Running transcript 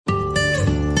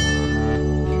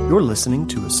You're listening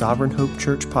to a Sovereign Hope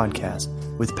Church podcast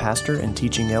with pastor and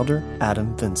teaching elder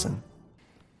Adam Vinson.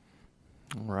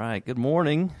 All right, good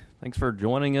morning. Thanks for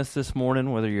joining us this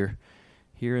morning, whether you're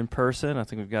here in person. I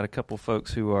think we've got a couple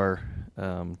folks who are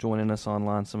joining us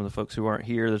online, some of the folks who aren't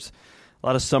here. There's a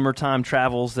lot of summertime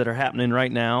travels that are happening right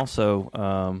now, so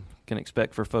can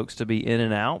expect for folks to be in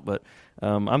and out, but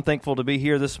I'm thankful to be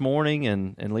here this morning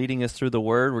and leading us through the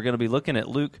Word. We're going to be looking at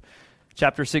Luke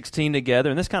chapter 16 together,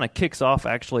 and this kind of kicks off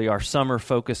actually our summer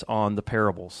focus on the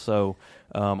parables. So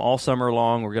all summer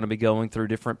long we're going to be going through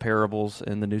different parables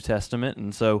in the New Testament,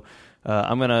 and so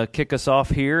I'm going to kick us off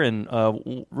here, and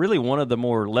really one of the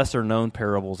more lesser-known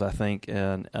parables, I think,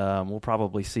 and we'll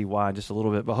probably see why in just a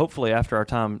little bit, but hopefully after our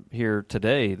time here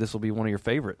today, this will be one of your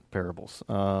favorite parables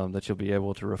that you'll be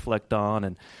able to reflect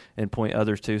on and point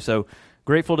others to. So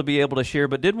grateful to be able to share,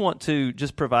 but did want to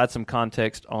just provide some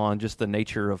context on just the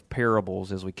nature of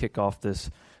parables as we kick off this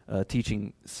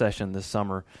teaching session this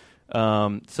summer.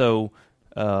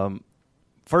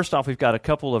 First off, we've got a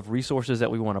couple of resources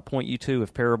that we want to point you to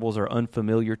if parables are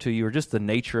unfamiliar to you or just the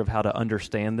nature of how to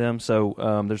understand them.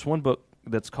 So there's one book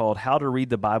that's called How to Read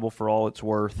the Bible for All It's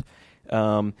Worth.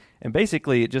 And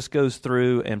basically it just goes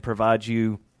through and provides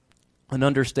you an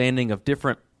understanding of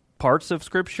different parts of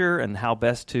Scripture and how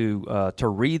best to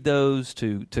read those,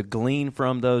 to glean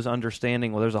from those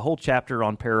understanding. Well, there's a whole chapter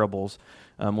on parables,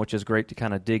 which is great to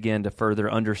kind of dig in to further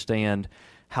understand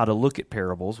how to look at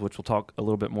parables, which we'll talk a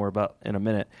little bit more about in a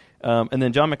minute. And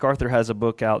then John MacArthur has a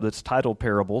book out that's titled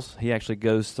Parables. He actually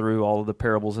goes through all of the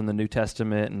parables in the New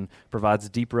Testament and provides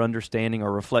deeper understanding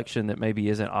or reflection that maybe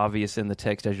isn't obvious in the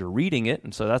text as you're reading it.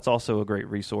 And so that's also a great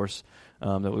resource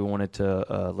that we wanted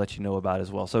to let you know about as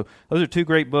well. So those are two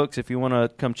great books. If you want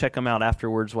to come check them out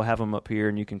afterwards, we'll have them up here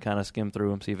and you can kind of skim through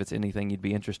them, see if it's anything you'd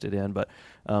be interested in. But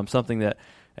something that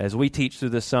as we teach through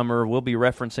this summer, we'll be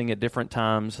referencing at different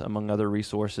times, among other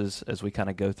resources, as we kind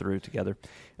of go through together.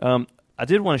 I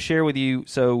did want to share with you,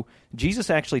 so Jesus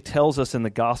actually tells us in the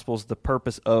Gospels the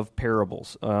purpose of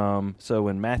parables. So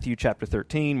in Matthew chapter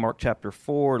 13, Mark chapter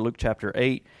 4, Luke chapter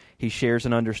 8, he shares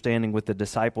an understanding with the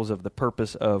disciples of the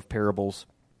purpose of parables.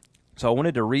 So I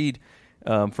wanted to read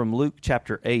from Luke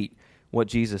chapter 8 what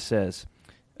Jesus says.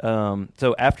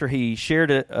 So after he shared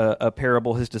a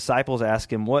parable, his disciples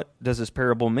asked him, "What does this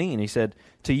parable mean?" He said,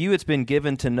 "To you it's been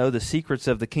given to know the secrets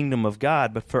of the kingdom of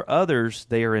God, but for others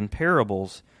they are in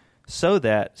parables, so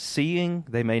that seeing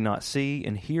they may not see,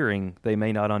 and hearing they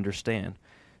may not understand."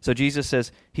 So Jesus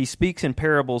says he speaks in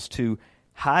parables to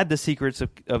hide the secrets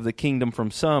of the kingdom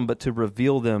from some, but to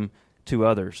reveal them to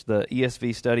others. The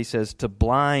ESV study says to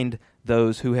blind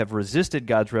those who have resisted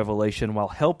God's revelation while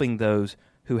helping those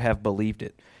who have believed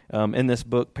it. In this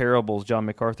book, Parables, John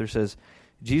MacArthur says,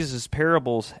 Jesus'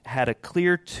 parables had a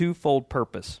clear twofold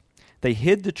purpose. They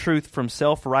hid the truth from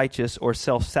self-righteous or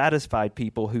self-satisfied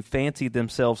people who fancied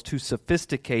themselves too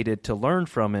sophisticated to learn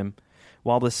from him,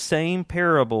 while the same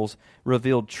parables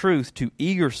revealed truth to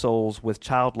eager souls with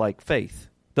childlike faith,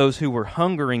 those who were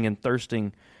hungering and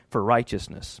thirsting for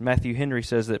righteousness. Matthew Henry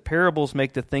says that parables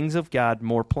make the things of God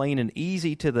more plain and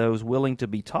easy to those willing to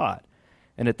be taught,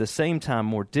 and at the same time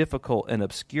more difficult and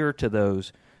obscure to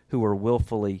those who are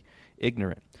willfully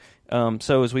ignorant.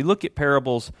 So as we look at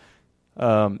parables,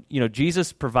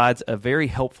 Jesus provides a very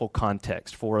helpful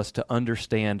context for us to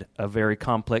understand a very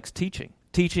complex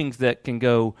teachings that can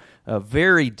go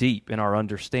very deep in our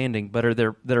understanding, but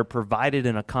that are provided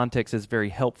in a context that's very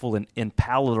helpful and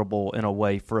palatable in a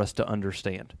way for us to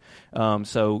understand.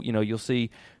 So you'll see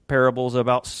parables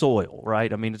about soil,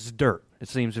 right? I mean, it's dirt. It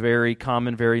seems very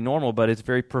common, very normal, but it's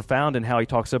very profound in how he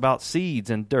talks about seeds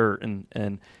and dirt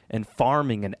and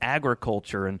farming and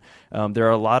agriculture. And there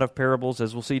are a lot of parables,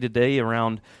 as we'll see today,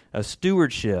 around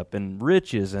stewardship and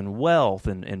riches and wealth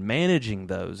and managing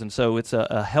those. And so it's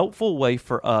a helpful way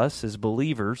for us as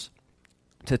believers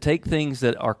to take things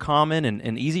that are common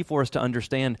and easy for us to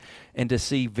understand and to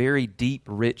see very deep,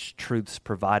 rich truths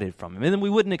provided from him. And then we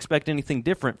wouldn't expect anything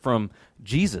different from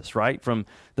Jesus, right? From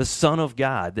the Son of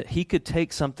God, that he could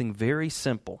take something very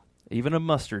simple, even a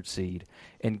mustard seed,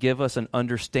 and give us an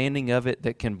understanding of it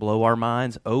that can blow our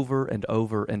minds over and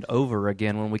over and over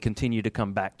again when we continue to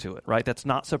come back to it, right? That's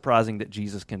not surprising that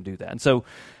Jesus can do that. And so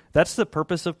that's the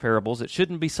purpose of parables. It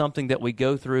shouldn't be something that we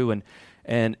go through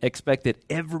and expect that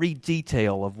every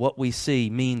detail of what we see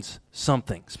means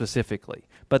something specifically,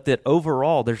 but that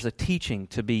overall there's a teaching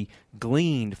to be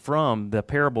gleaned from the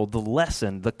parable, the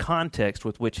lesson, the context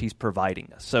with which he's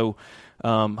providing us. So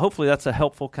hopefully that's a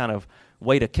helpful kind of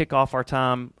way to kick off our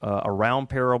time around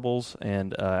parables,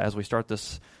 and as we start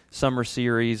this summer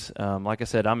series, like I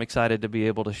said, I'm excited to be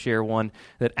able to share one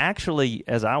that actually,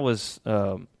 as I was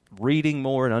reading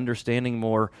more and understanding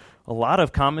more, a lot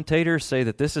of commentators say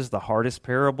that this is the hardest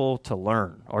parable to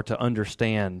learn or to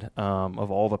understand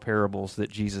of all the parables that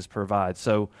Jesus provides.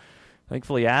 So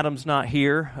thankfully Adam's not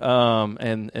here,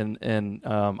 and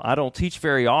I don't teach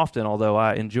very often, although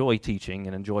I enjoy teaching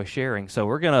and enjoy sharing. So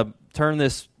we're going to turn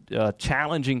this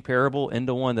challenging parable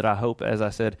into one that I hope, as I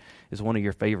said, is one of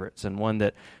your favorites and one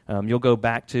that you'll go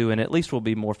back to and at least will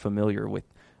be more familiar with,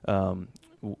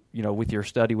 with your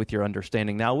study, with your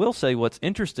understanding. Now, I will say what's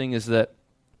interesting is that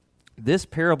this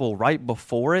parable right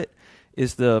before it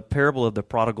is the parable of the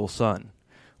prodigal son,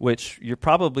 which you're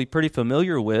probably pretty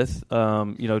familiar with.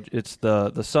 It's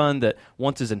the son that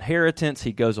wants his inheritance.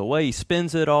 He goes away. He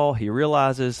spends it all. He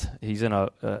realizes he's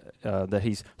that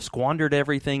he's squandered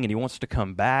everything, and he wants to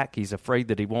come back. He's afraid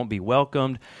that he won't be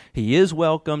welcomed. He is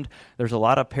welcomed. There's a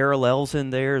lot of parallels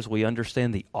in there as we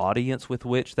understand the audience with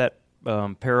which that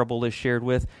parable is shared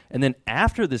with. And then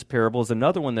after this parable is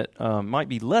another one that might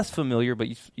be less familiar, but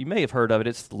you may have heard of it.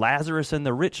 It's Lazarus and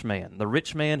the rich man. The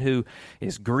rich man who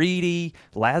is greedy.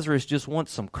 Lazarus just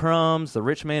wants some crumbs. The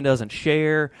rich man doesn't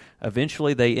share.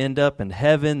 Eventually they end up in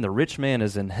heaven. The rich man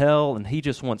is in hell, and he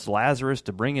just wants Lazarus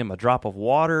to bring him a drop of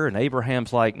water. And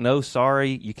Abraham's like, no, sorry,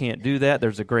 you can't do that.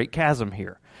 There's a great chasm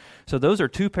here. So those are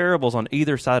two parables on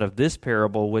either side of this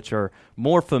parable, which are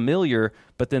more familiar,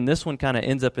 but then this one kind of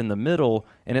ends up in the middle,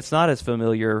 and it's not as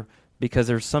familiar because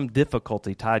there's some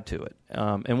difficulty tied to it.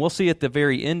 And we'll see at the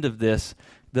very end of this,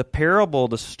 the parable,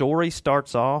 the story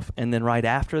starts off, and then right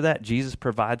after that, Jesus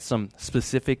provides some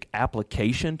specific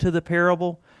application to the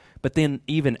parable. But then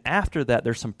even after that,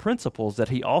 there's some principles that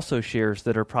he also shares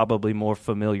that are probably more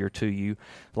familiar to you,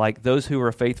 like those who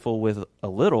are faithful with a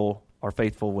little are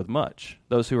faithful with much.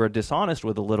 Those who are dishonest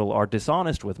with a little are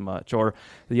dishonest with much. Or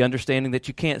the understanding that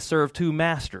you can't serve two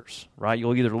masters, right?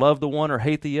 You'll either love the one or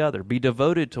hate the other, be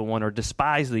devoted to one or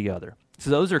despise the other. So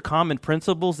those are common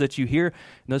principles that you hear, and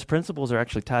those principles are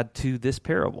actually tied to this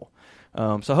parable.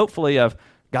 So hopefully I've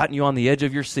gotten you on the edge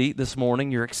of your seat this morning.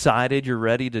 You're excited. You're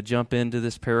ready to jump into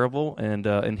this parable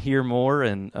and hear more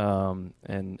and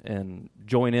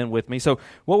join in with me. So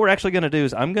what we're actually going to do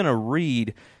is I'm going to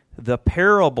read the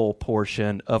parable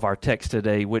portion of our text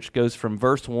today, which goes from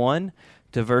verse 1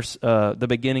 to the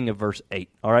beginning of verse 8.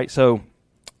 All right, so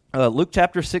Luke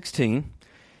chapter 16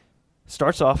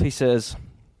 starts off, he says,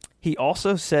 "He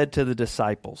also said to the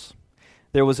disciples,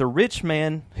 'There was a rich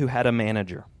man who had a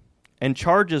manager, and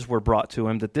charges were brought to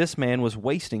him that this man was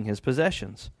wasting his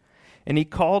possessions. And he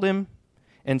called him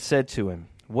and said to him,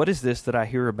 "What is this that I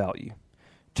hear about you?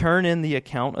 Turn in the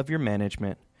account of your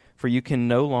management, for you can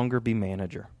no longer be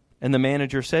manager." And the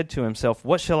manager said to himself,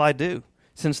 "What shall I do,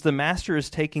 since the master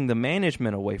is taking the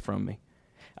management away from me?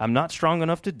 I'm not strong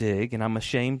enough to dig, and I'm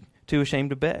too ashamed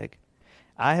to beg.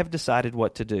 I have decided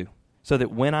what to do, so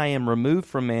that when I am removed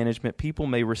from management, people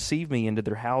may receive me into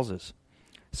their houses."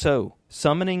 So,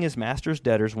 summoning his master's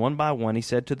debtors one by one, he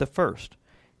said to the first,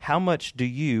 "How much do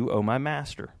you owe my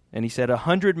master?" And he said,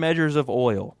 100 measures of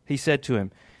oil. He said to him,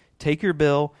 "Take your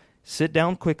bill, sit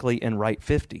down quickly, and write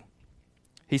 50.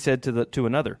 He said to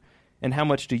another, "And how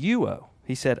much do you owe?"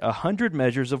 He said, 100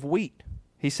 measures of wheat.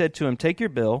 He said to him, "Take your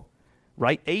bill,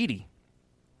 write 80.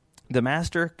 The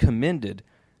master commended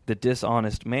the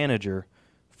dishonest manager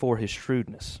for his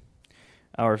shrewdness.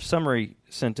 Our summary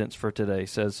sentence for today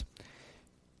says,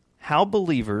 "How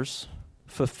believers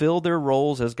fulfill their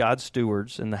roles as God's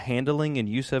stewards in the handling and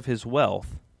use of his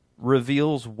wealth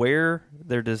reveals where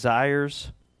their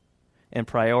desires and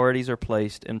priorities are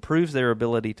placed and proves their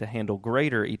ability to handle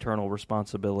greater eternal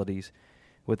responsibilities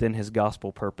within his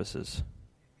gospel purposes."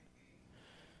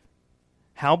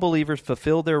 How believers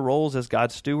fulfill their roles as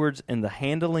God's stewards in the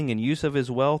handling and use of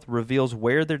his wealth reveals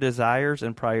where their desires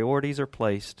and priorities are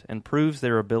placed and proves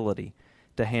their ability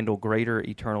to handle greater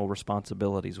eternal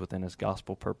responsibilities within his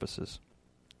gospel purposes.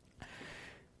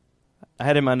 I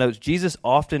had in my notes, Jesus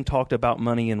often talked about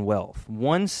money and wealth.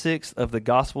 1/6 of the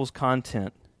gospel's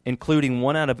content, including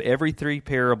 1 out of every 3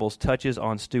 parables, touches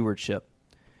on stewardship.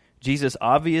 Jesus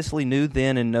obviously knew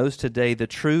then and knows today the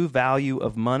true value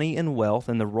of money and wealth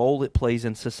and the role it plays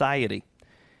in society.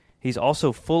 He's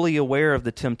also fully aware of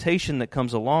the temptation that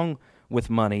comes along with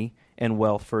money and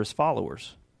wealth for his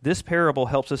followers. This parable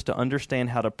helps us to understand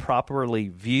how to properly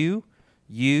view,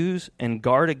 use, and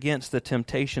guard against the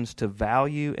temptations to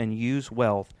value and use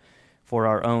wealth for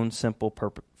our own sinful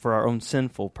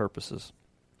purposes.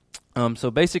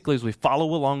 So basically, as we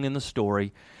follow along in the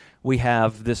story, we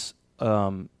have this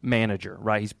manager,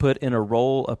 right? He's put in a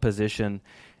role, a position,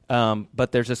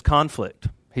 but there's this conflict.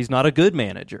 He's not a good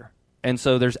manager. And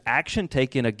so there's action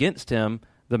taken against him.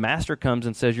 The master comes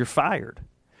and says, "You're fired."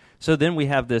 So then we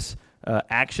have this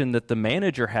action that the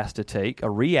manager has to take, a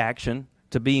reaction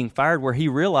to being fired, where he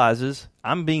realizes,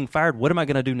 I'm being fired, what am I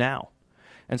going to do now?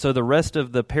 And so the rest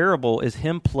of the parable is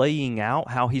him playing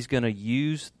out how he's going to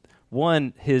use,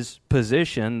 one, his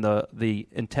position, the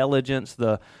intelligence,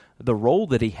 the role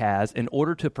that he has in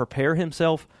order to prepare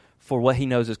himself for what he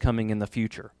knows is coming in the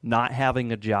future, not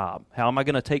having a job. How am I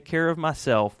going to take care of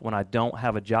myself when I don't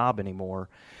have a job anymore?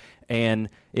 And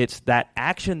it's that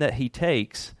action that he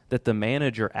takes that the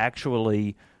manager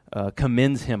actually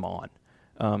commends him on.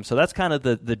 So that's kind of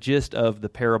the gist of the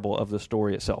parable of the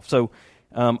story itself. So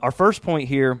our first point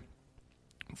here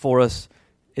for us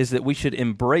is that we should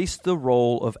embrace the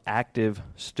role of active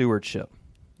stewardship.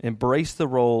 Embrace the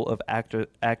role of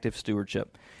active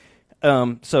stewardship.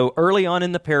 So early on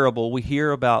in the parable, we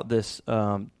hear about this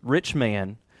rich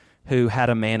man who had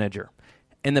a manager.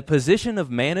 And the position of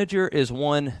manager is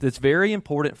one that's very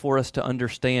important for us to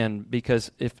understand,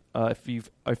 because if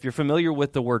you're familiar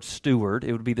with the word steward,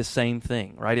 it would be the same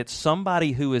thing, right? It's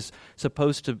somebody who is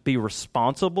supposed to be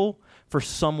responsible for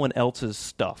someone else's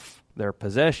stuff, their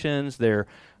possessions, their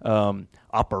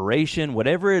operation,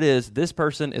 whatever it is. This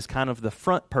person is kind of the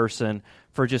front person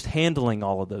for just handling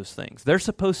all of those things. They're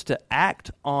supposed to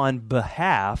act on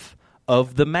behalf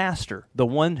of the master, the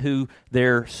one who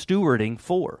they're stewarding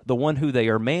for, the one who they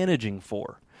are managing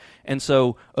for. And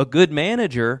so a good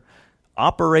manager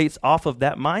operates off of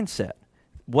that mindset.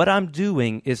 What I'm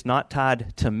doing is not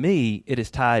tied to me, it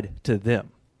is tied to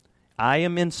them. I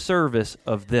am in service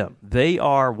of them. They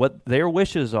are what their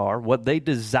wishes are, what they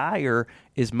desire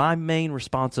is my main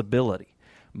responsibility.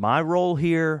 My role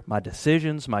here, my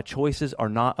decisions, my choices are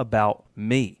not about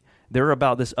me. They're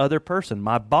about this other person,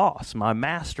 my boss, my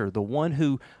master, the one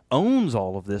who owns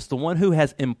all of this, the one who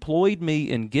has employed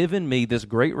me and given me this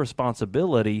great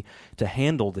responsibility to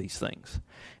handle these things.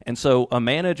 And so a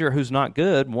manager who's not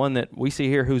good, one that we see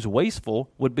here who's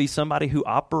wasteful, would be somebody who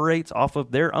operates off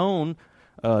of their own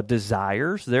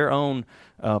desires, their own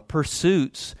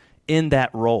pursuits in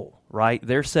that role, right?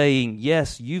 They're saying,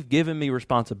 yes, you've given me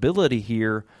responsibility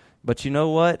here, but you know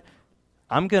what?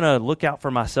 I'm going to look out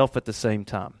for myself at the same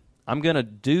time. I'm going to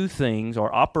do things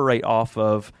or operate off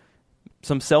of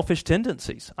some selfish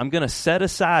tendencies. I'm going to set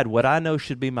aside what I know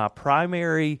should be my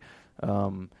primary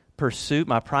pursuit,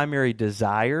 my primary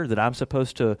desire, that I'm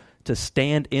supposed to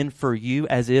stand in for you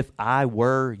as if I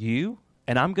were you,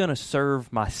 and I'm going to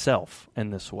serve myself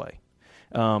in this way.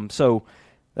 So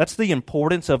that's the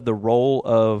importance of the role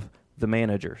of the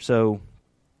manager. So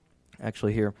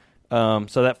actually here, so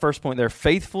that first point there,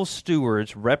 faithful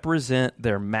stewards represent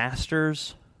their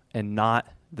masters and not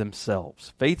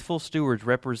themselves. Faithful stewards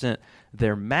represent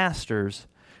their masters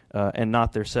and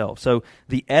not themselves. So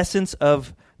the essence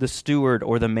of the steward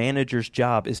or the manager's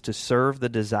job is to serve the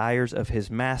desires of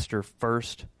his master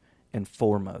first and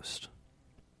foremost.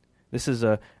 This is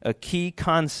a key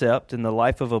concept in the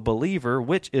life of a believer,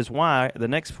 which is why the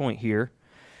next point here,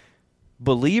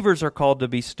 believers are called to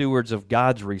be stewards of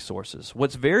God's resources.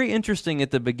 What's very interesting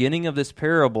at the beginning of this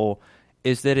parable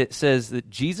is that it says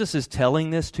that Jesus is telling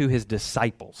this to his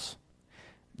disciples.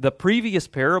 The previous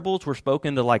parables were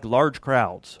spoken to like large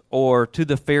crowds or to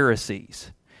the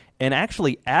Pharisees. And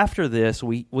actually after this,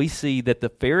 we see that the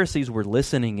Pharisees were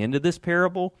listening into this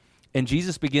parable, and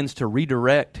Jesus begins to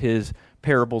redirect his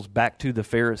parables back to the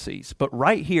Pharisees. But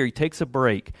right here, he takes a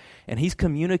break, and he's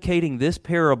communicating this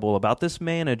parable about this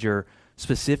manager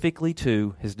specifically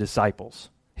to his disciples.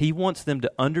 He wants them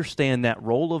to understand that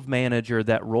role of manager,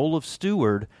 that role of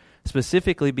steward,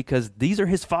 specifically because these are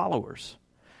his followers.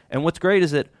 And what's great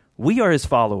is that we are his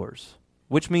followers,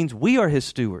 which means we are his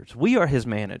stewards. We are his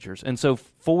managers. And so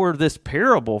for this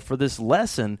parable, for this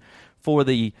lesson, for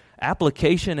the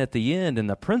application at the end and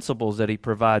the principles that he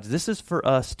provides, this is for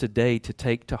us today to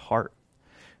take to heart.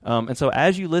 And so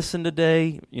as you listen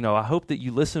today, I hope that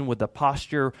you listen with the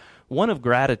posture, one of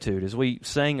gratitude. As we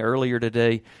sang earlier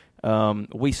today,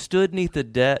 we stood neath the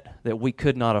debt that we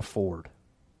could not afford.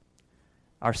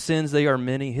 Our sins, they are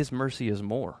many. His mercy is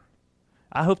more.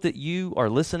 I hope that you are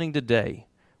listening today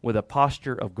with a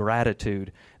posture of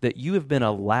gratitude that you have been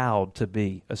allowed to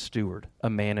be a steward, a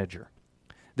manager.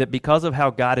 That because of how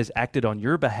God has acted on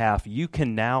your behalf, you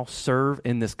can now serve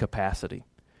in this capacity.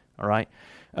 All right?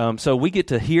 So we get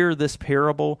to hear this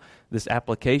parable, this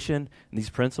application, and these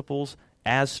principles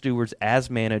as stewards, as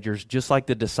managers, just like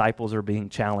the disciples are being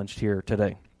challenged here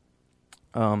today.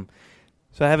 So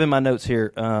I have in my notes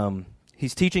here,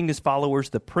 he's teaching his followers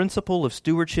the principle of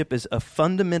stewardship is a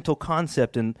fundamental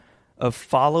concept of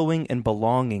following and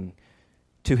belonging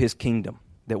to his kingdom.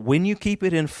 That when you keep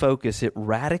it in focus, it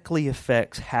radically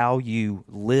affects how you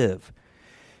live.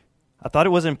 I thought it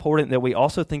was important that we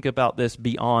also think about this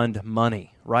beyond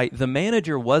money, right? The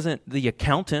manager wasn't the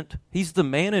accountant. He's the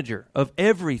manager of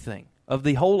everything, of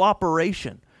the whole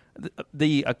operation.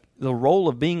 The role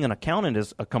of being an accountant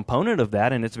is a component of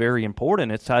that, and it's very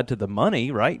important. It's tied to the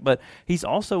money, right? But he's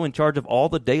also in charge of all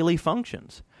the daily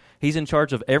functions. He's in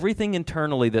charge of everything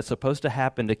internally that's supposed to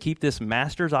happen to keep this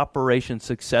master's operation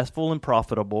successful and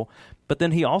profitable. But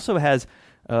then he also has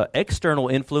external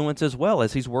influence as well,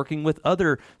 as he's working with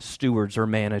other stewards or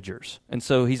managers. And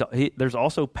so there's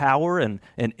also power and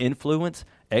influence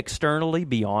externally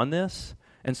beyond this.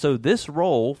 And so this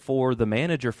role for the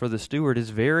manager, for the steward, is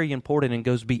very important and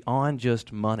goes beyond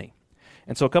just money.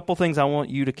 And so a couple things I want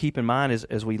you to keep in mind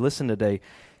as we listen today,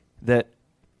 that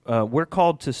we're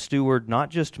called to steward not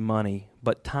just money,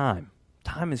 but time.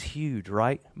 Time is huge,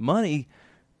 right? Money,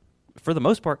 for the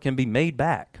most part, can be made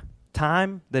back.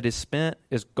 Time that is spent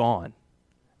is gone.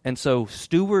 And so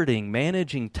stewarding,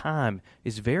 managing time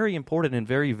is very important and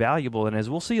very valuable. And as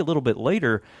we'll see a little bit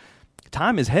later,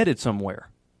 time is headed somewhere.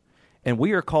 And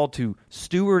we are called to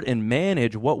steward and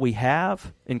manage what we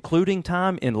have, including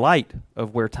time, in light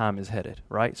of where time is headed,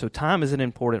 right? So time is an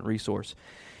important resource.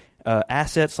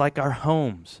 Assets like our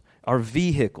homes, our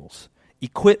vehicles,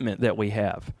 equipment that we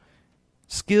have,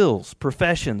 skills,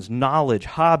 professions, knowledge,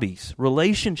 hobbies,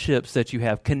 relationships that you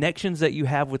have, connections that you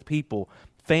have with people,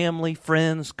 family,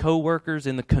 friends, co-workers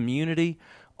in the community.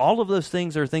 All of those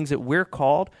things are things that we're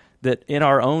called, that in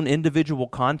our own individual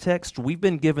context, we've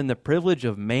been given the privilege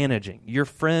of managing. Your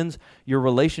friends, your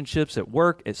relationships at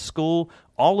work, at school,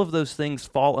 all of those things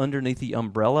fall underneath the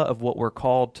umbrella of what we're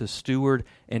called to steward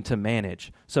and to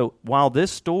manage. So while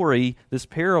this story, this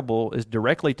parable, is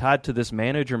directly tied to this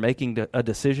manager making a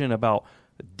decision about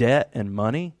debt and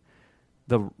money,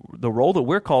 the role that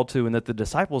we're called to and that the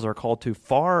disciples are called to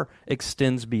far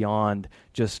extends beyond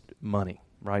just money,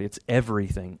 right? It's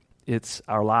everything. It's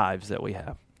our lives that we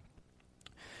have.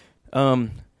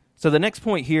 So the next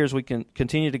point here, as we can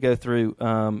continue to go through,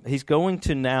 he's going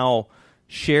to now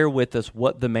share with us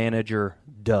what the manager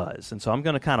does. And so I'm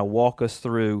going to kind of walk us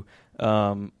through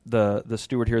the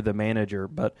steward here, the manager.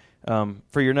 But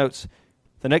for your notes,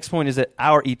 the next point is that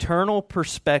our eternal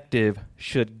perspective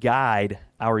should guide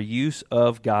our use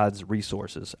of God's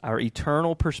resources. Our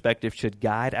eternal perspective should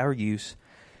guide our use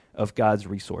of God's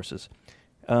resources.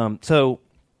 So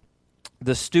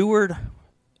the steward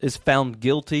is found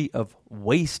guilty of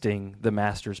wasting the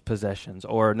master's possessions,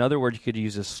 or another word you could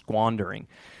use is squandering.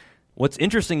 What's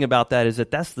interesting about that is that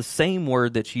that's the same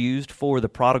word that's used for the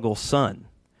prodigal son,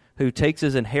 who takes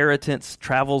his inheritance,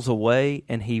 travels away,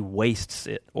 and he wastes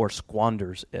it or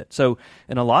squanders it. So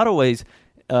in a lot of ways,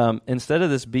 instead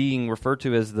of this being referred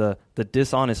to as the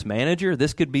dishonest manager,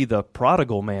 this could be the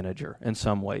prodigal manager in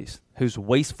some ways, who's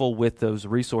wasteful with those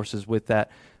resources, with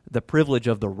that the privilege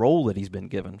of the role that he's been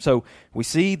given. So we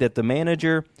see that the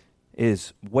manager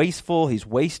is wasteful. He's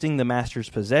wasting the master's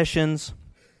possessions.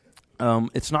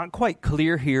 It's not quite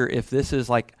clear here if this is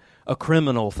like a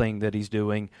criminal thing that he's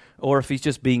doing or if he's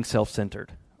just being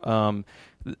self-centered.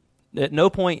 At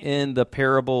no point in the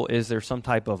parable is there some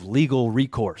type of legal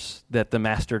recourse that the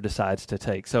master decides to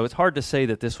take. So it's hard to say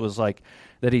that this was like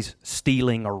that he's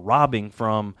stealing or robbing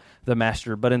from the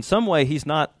master, but in some way he's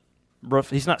not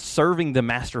serving the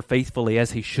master faithfully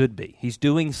as he should be. He's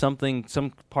doing some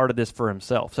part of this for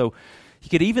himself. So you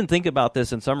could even think about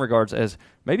this in some regards as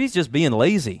maybe he's just being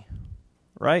lazy,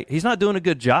 right? He's not doing a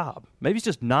good job. Maybe he's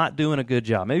just not doing a good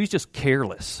job. Maybe he's just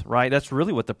careless, right? That's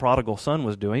really what the prodigal son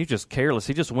was doing. He was just careless.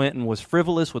 He just went and was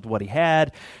frivolous with what he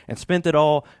had and spent it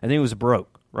all, and then he was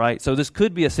broke, right? So this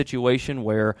could be a situation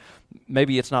where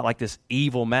maybe it's not like this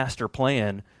evil master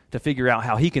plan to figure out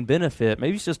how he can benefit.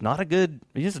 Maybe he's just not good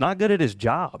at his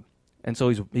job. And so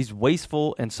he's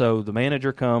wasteful, and so the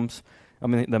master comes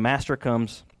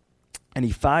and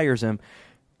he fires him.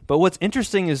 But what's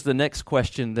interesting is the next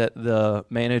question that the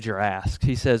manager asks.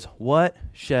 He says, "What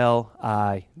shall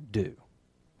I do?"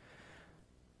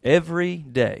 Every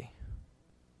day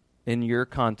in your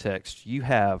context, you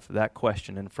have that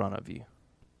question in front of you.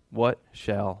 What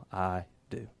shall I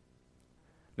do?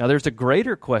 Now, there's a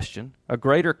greater question, a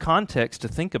greater context to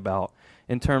think about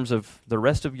in terms of the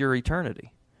rest of your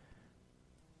eternity.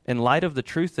 In light of the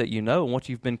truth that you know and what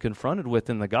you've been confronted with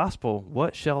in the gospel,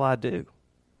 what shall I do?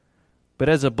 But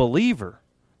as a believer,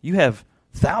 you have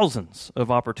thousands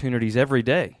of opportunities every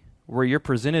day where you're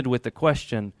presented with the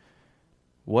question,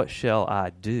 what shall I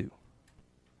do?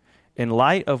 In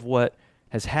light of what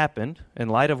has happened, in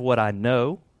light of what I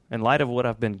know, in light of what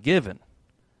I've been given,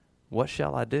 what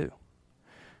shall I do?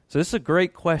 So this is a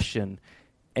great question,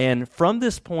 and from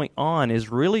this point on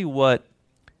is really what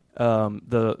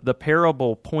the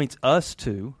parable points us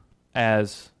to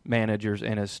as managers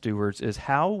and as stewards is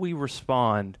how we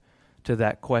respond to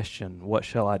that question, what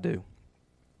shall I do?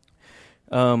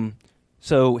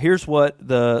 So here's what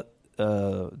the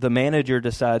manager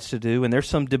decides to do, and there's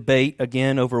some debate,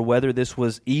 again, over whether this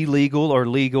was illegal or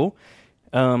legal.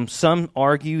 Some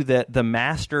argue that the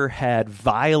master had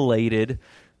violated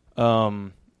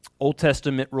Old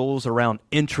Testament rules around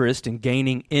interest and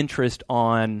gaining interest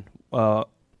on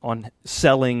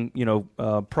selling,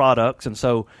 products, and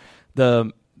so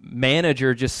the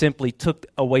manager just simply took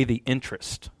away the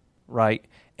interest, right?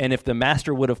 And if the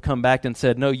master would have come back and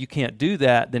said, no, you can't do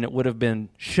that, then it would have been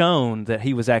shown that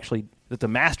that the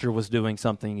master was doing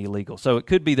something illegal. So it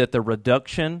could be that the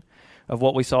reduction of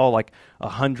what we saw, like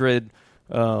 100,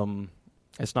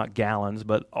 it's not gallons,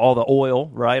 but all the oil,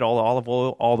 right, all the olive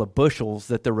oil, all the bushels,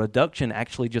 that the reduction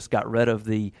actually just got rid of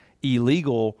the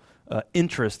illegal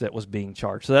interest that was being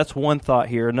charged. So that's one thought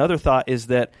here. Another thought is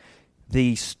that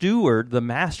the steward, the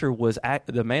manager was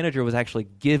actually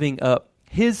giving up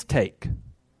his take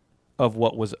of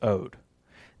what was owed.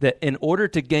 That in order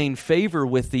to gain favor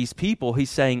with these people, he's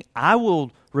saying, I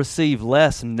will receive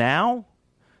less now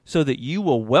so that you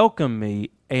will welcome me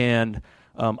and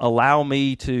allow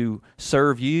me to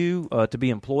serve you, to be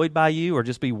employed by you, or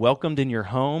just be welcomed in your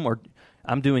home, or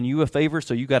I'm doing you a favor,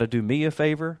 so you got to do me a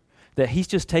favor. That he's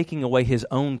just taking away his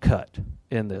own cut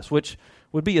in this, which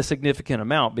would be a significant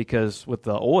amount because with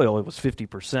the oil, it was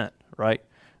 50%, right?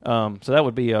 So that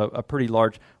would be a pretty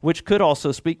large, which could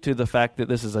also speak to the fact that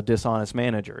this is a dishonest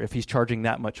manager if he's charging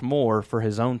that much more for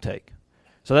his own take.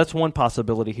 So that's one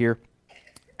possibility here.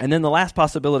 And then the last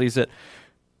possibility is that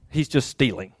he's just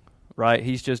stealing, right?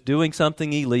 He's just doing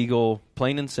something illegal,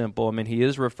 plain and simple. I mean, he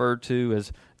is referred to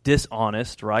as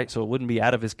dishonest, right? So it wouldn't be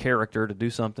out of his character to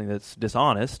do something that's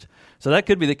dishonest. So that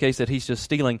could be the case that he's just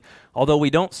stealing, although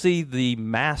we don't see the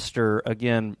master,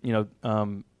 again,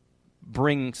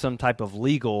 bring some type of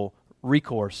legal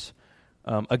recourse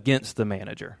against the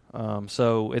manager.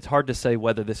 So it's hard to say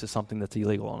whether this is something that's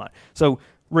illegal or not. So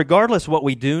regardless, what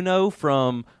we do know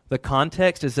from the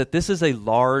context is that this is a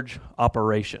large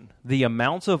operation. The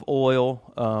amounts of oil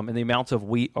and the amounts of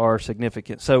wheat are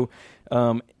significant. So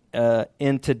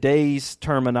in today's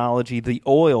terminology, the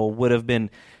oil would have been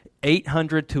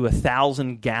 800 to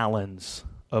 1,000 gallons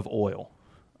of oil,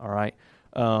 all right,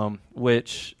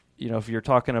 which, if you're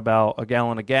talking about a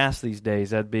gallon of gas these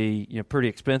days, that'd be pretty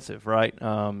expensive, right?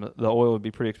 The oil would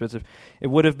be pretty expensive. It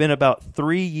would have been about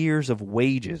 3 years of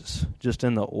wages just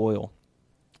in the oil.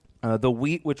 The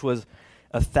wheat, which was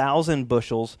 1,000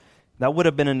 bushels, that would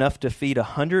have been enough to feed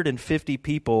 150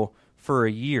 people for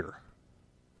a year.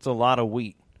 It's a lot of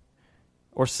wheat,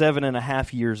 or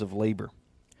 7.5 years of labor.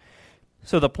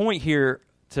 So the point here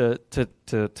to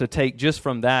take just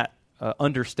from that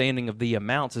understanding of the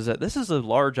amounts is that this is a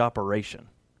large operation,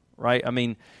 right? I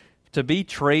mean, to be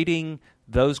trading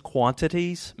those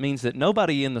quantities means that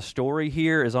nobody in the story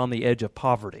here is on the edge of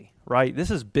poverty, right?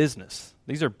 This is business.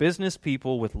 These are business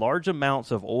people with large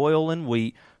amounts of oil and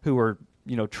wheat who are,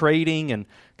 trading, and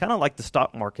kind of like the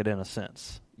stock market in a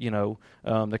sense. They're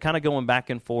kind of going back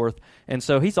and forth. And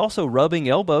so he's also rubbing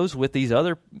elbows with these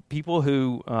other people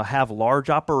who have large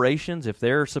operations. If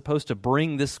they're supposed to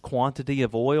bring this quantity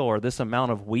of oil or this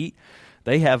amount of wheat,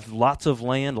 they have lots of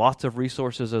land, lots of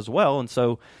resources as well. And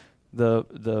so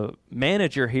the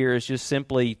manager here is just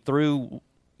simply, through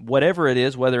whatever it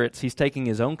is, whether it's he's taking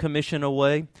his own commission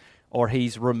away or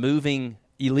he's removing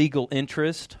illegal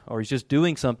interest or he's just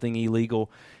doing something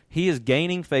illegal, he is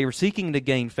gaining favor, seeking to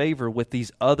gain favor with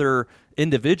these other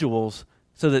individuals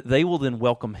so that they will then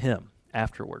welcome him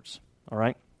afterwards. All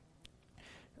right?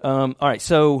 All right,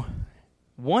 so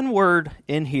one word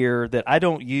in here that I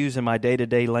don't use in my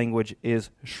day-to-day language is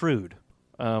shrewd.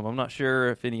 I'm not sure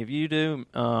if any of you do,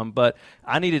 but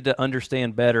I needed to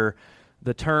understand better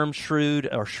the term shrewd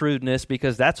or shrewdness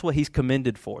because that's what he's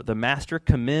commended for. The master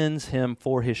commends him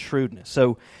for his shrewdness.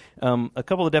 So a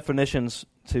couple of definitions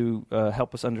to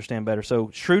help us understand better. So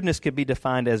shrewdness could be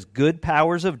defined as good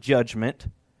powers of judgment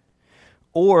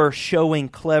or showing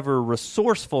clever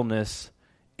resourcefulness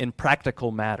in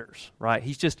practical matters, right?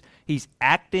 He's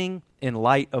acting in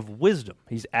light of wisdom.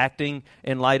 He's acting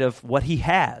in light of what he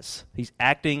has. He's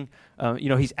acting,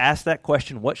 he's asked that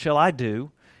question, what shall I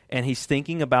do? And he's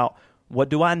thinking about, what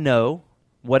do I know?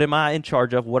 What am I in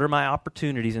charge of? What are my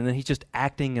opportunities? And then he's just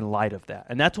acting in light of that.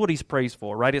 And that's what he's praised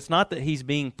for, right? It's not that he's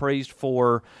being praised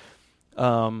for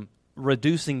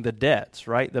reducing the debts,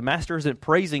 right? The master isn't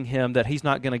praising him that he's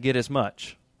not going to get as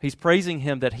much. He's praising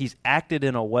him that he's acted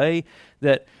in a way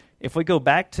that, if we go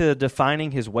back to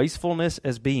defining his wastefulness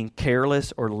as being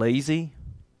careless or lazy,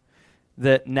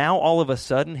 that now all of a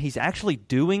sudden he's actually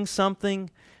doing something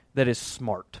that is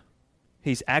smart.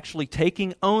 He's actually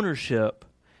taking ownership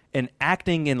and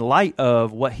acting in light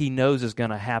of what he knows is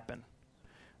going to happen.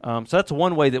 So that's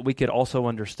one way that we could also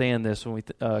understand this when we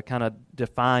kind of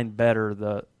define better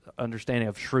the understanding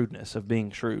of shrewdness, of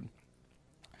being shrewd.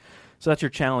 So that's your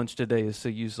challenge today, is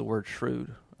to use the word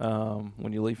shrewd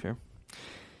when you leave here.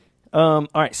 All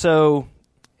right, so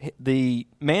the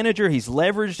manager, he's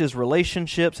leveraged his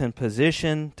relationships and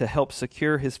position to help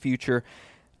secure his future.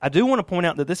 I do want to point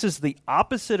out that this is the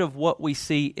opposite of what we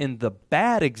see in the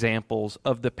bad examples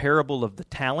of the parable of the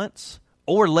talents,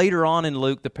 or later on in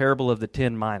Luke, the parable of the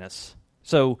 10 minas.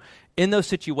 So in those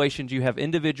situations, you have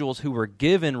individuals who were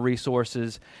given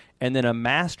resources and then a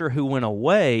master who went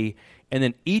away, and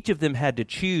then each of them had to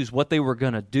choose what they were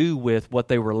going to do with what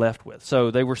they were left with.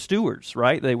 So they were stewards,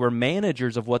 right? They were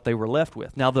managers of what they were left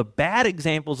with. Now, the bad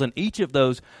examples in each of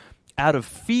those, out of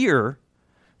fear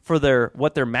for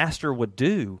what their master would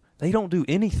do, they don't do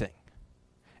anything.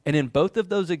 And in both of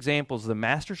those examples, the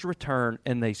masters return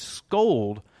and they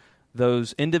scold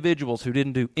those individuals who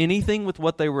didn't do anything with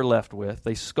what they were left with.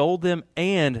 They scold them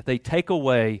and they take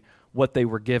away what they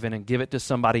were given and give it to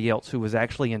somebody else who was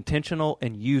actually intentional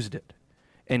and used it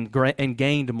and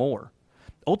gained more.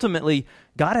 Ultimately,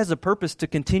 God has a purpose to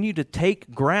continue to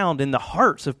take ground in the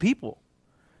hearts of people.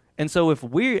 And so if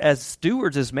we, as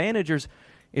stewards, as managers,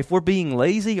 if we're being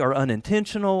lazy or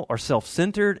unintentional or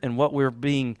self-centered in what we're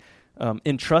being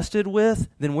entrusted with,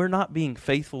 then we're not being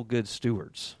faithful, good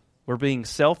stewards. We're being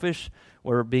selfish.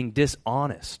 We're being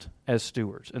dishonest as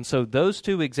stewards. And so those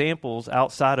two examples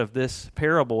outside of this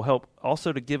parable help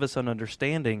also to give us an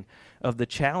understanding of the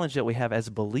challenge that we have as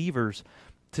believers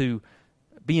to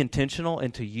be intentional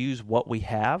and to use what we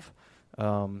have,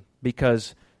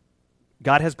 because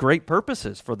God has great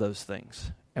purposes for those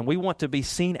things. And we want to be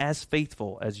seen as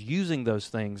faithful, as using those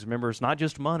things. Remember, it's not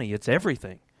just money, it's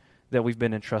everything that we've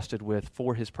been entrusted with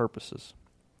for his purposes.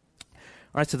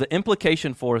 All right, so the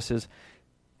implication for us is,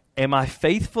 am I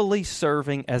faithfully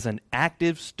serving as an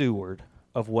active steward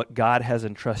of what God has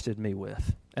entrusted me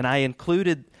with? And I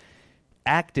included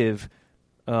active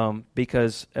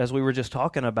because, as we were just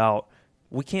talking about,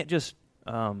 we can't just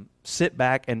sit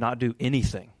back and not do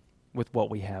anything with what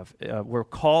we have. We're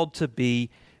called to be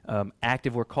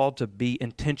active. We're called to be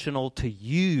intentional, to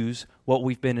use what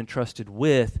we've been entrusted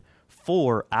with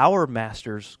for our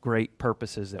Master's great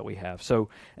purposes that we have. So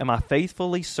am I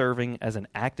faithfully serving as an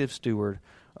active steward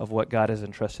of what God has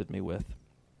entrusted me with?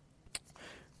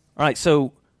 All right,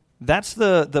 so that's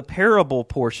the parable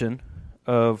portion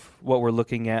of what we're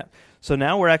looking at. So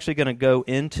now we're actually going to go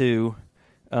into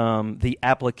the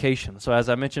application. So as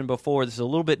I mentioned before, this is a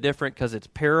little bit different because it's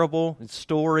parable, it's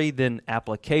story, then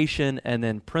application, and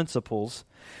then principles.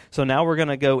 So now we're going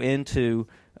to go into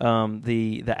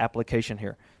the application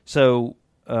here. So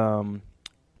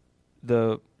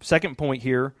the second point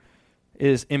here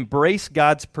is embrace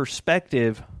God's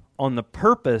perspective on the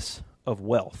purpose of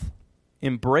wealth.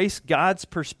 Embrace God's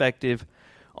perspective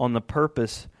on the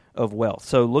purpose of wealth.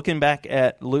 So looking back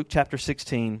at Luke chapter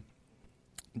 16,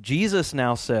 Jesus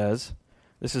now says,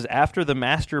 this is after the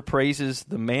master praises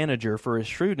the manager for his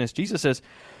shrewdness, Jesus says,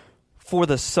 "For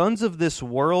the sons of this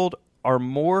world are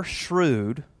more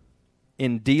shrewd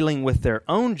in dealing with their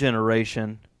own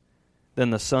generation than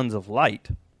the sons of light.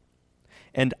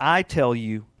 And I tell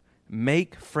you,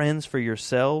 make friends for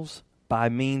yourselves by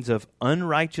means of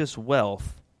unrighteous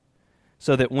wealth,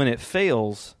 so that when it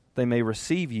fails, they may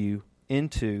receive you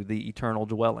into the eternal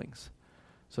dwellings."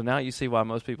 So now you see why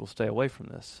most people stay away from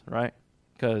this, right?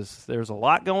 Because there's a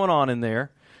lot going on in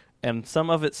there, and some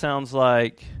of it sounds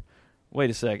like, wait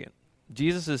a second,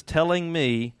 Jesus is telling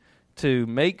me to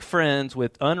make friends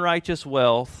with unrighteous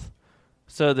wealth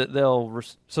so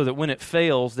that when it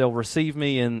fails, they'll receive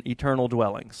me in eternal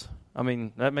dwellings. I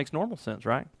mean, that makes normal sense,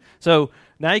 right? So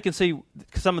now you can see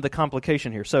some of the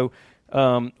complication here. So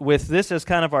with this as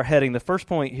kind of our heading, the first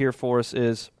point here for us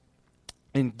is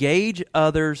engage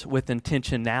others with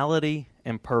intentionality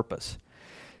and purpose.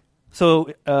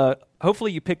 So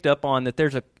hopefully you picked up on that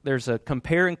there's a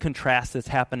compare and contrast that's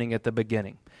happening at the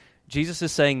beginning. Jesus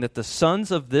is saying that the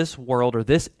sons of this world or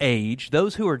this age,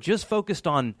 those who are just focused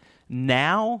on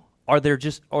now or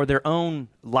their own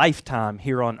lifetime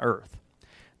here on earth,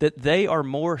 that they are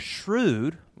more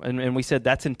shrewd, and we said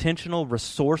that's intentional,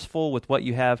 resourceful with what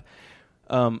you have,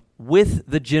 with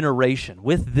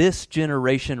this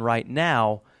generation right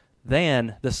now,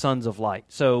 than the sons of light.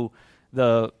 So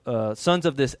the sons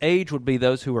of this age would be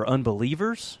those who are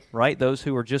unbelievers, right? Those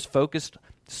who are just focused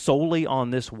solely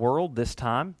on this world, this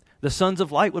time. The sons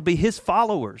of light would be his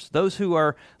followers, those who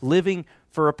are living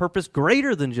for a purpose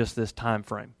greater than just this time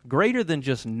frame, greater than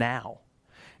just now.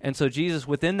 And so Jesus,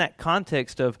 within that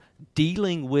context of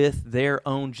dealing with their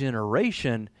own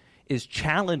generation, is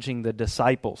challenging the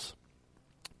disciples.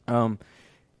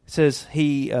 Says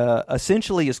he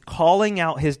essentially is calling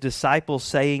out his disciples,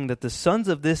 saying that the sons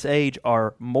of this age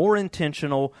are more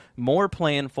intentional, more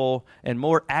planful, and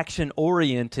more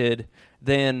action-oriented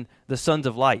than the sons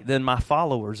of light, than my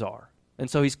followers are. And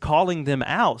so he's calling them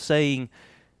out, saying,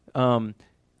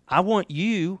 I want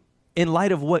you, in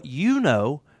light of what you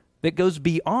know that goes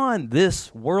beyond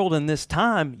this world and this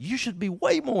time, you should be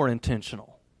way more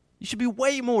intentional. You should be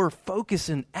way more focused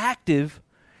and active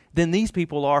than these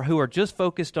people are, who are just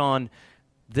focused on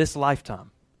this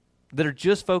lifetime, that are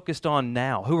just focused on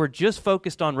now, who are just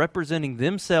focused on representing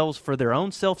themselves for their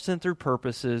own self-centered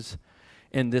purposes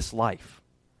in this life.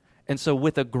 And so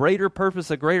with a greater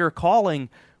purpose, a greater calling,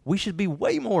 we should be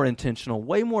way more intentional,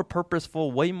 way more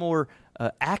purposeful, way more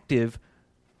active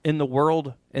in the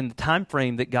world and the time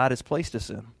frame that God has placed us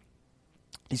in.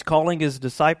 He's calling his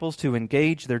disciples to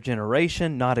engage their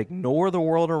generation, not ignore the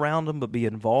world around them, but be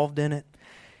involved in it.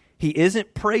 He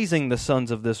isn't praising the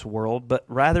sons of this world, but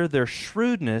rather their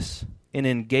shrewdness in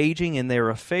engaging in their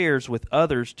affairs with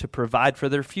others to provide for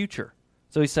their future.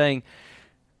 So he's saying,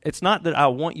 it's not that I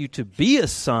want you to be a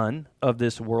son of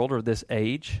this world or this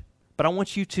age, but I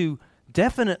want you to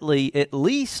definitely at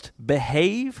least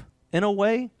behave in a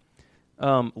way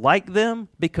like them,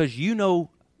 because you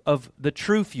know of the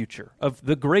true future, of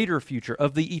the greater future,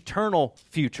 of the eternal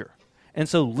future. And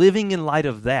so living in light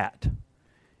of that,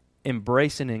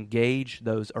 embrace and engage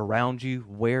those around you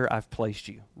where I've placed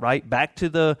you, right? Back to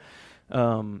the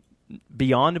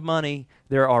beyond money,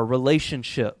 there are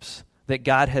relationships that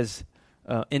God has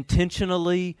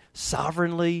intentionally,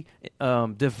 sovereignly,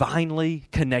 divinely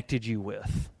connected you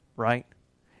with, right?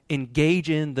 Engage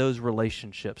in those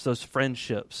relationships, those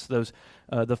friendships, those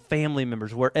the family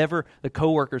members, wherever, the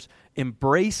coworkers.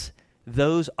 Embrace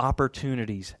those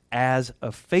opportunities as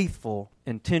a faithful,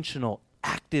 intentional,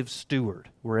 active steward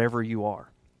wherever you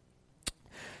are.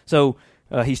 So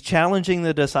he's challenging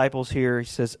the disciples here. He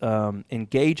says,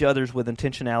 engage others with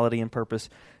intentionality and purpose.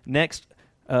 Next,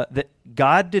 that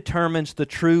God determines the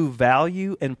true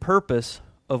value and purpose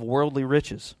of worldly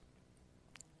riches.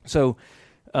 So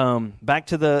back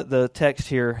to the text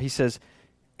here, he says,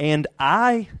 and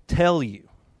I tell you,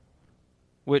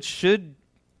 which should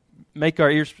make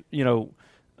our ears,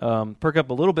 perk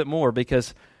up a little bit more,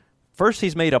 because first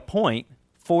he's made a point,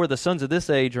 for the sons of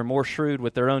this age are more shrewd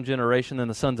with their own generation than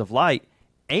the sons of light,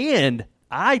 and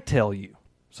I tell you.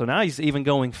 So now he's even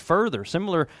going further,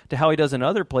 similar to how he does in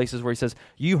other places where he says,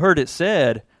 you heard it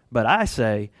said, but I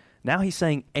say. Now he's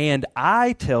saying, and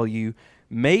I tell you,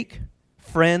 make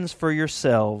friends for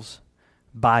yourselves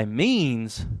by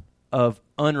means of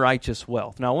unrighteous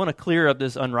wealth. Now I want to clear up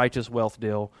this unrighteous wealth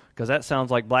deal, because that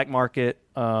sounds like black market,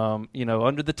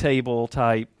 under the table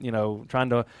type, trying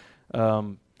to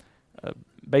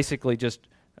basically just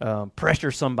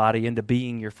pressure somebody into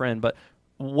being your friend. But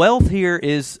wealth here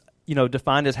is,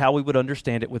 defined as how we would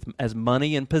understand it as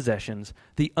money and possessions.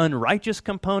 The unrighteous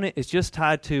component is just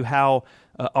tied to how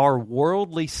our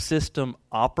worldly system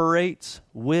operates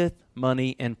with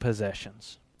money and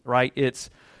possessions, right? It's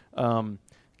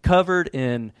covered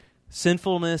in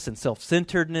sinfulness and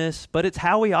self-centeredness, but it's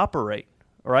how we operate,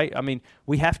 right? I mean,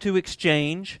 we have to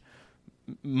exchange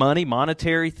money,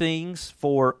 monetary things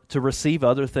to receive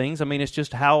other things. I mean, it's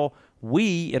just how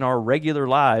we in our regular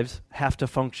lives have to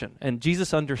function. And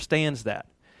Jesus understands that.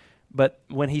 But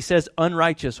when he says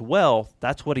unrighteous wealth,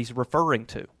 that's what he's referring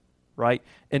to, right?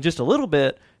 In just a little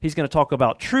bit, he's going to talk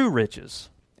about true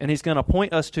riches, and he's going to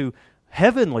point us to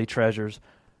heavenly treasures,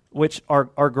 which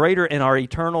are greater and are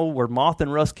eternal, where moth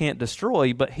and rust can't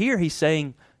destroy. But here he's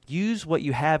saying, use what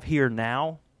you have here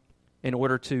now in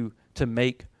order to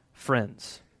make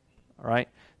friends, all right?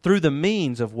 Through the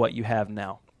means of what you have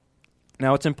now.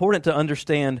 Now, it's important to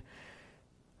understand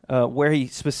where he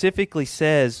specifically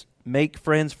says, make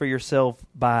friends for yourself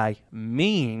by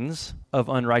means of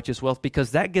unrighteous wealth,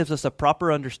 because that gives us a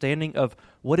proper understanding of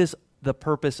what is the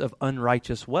purpose of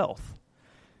unrighteous wealth.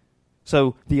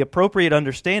 So the appropriate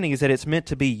understanding is that it's meant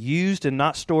to be used and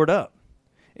not stored up,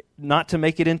 not to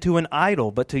make it into an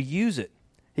idol, but to use it.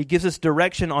 He gives us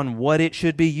direction on what it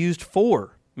should be used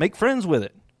for. Make friends with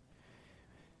it.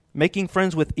 Making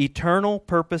friends with eternal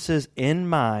purposes in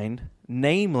mind,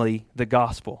 namely the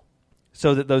gospel,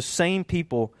 so that those same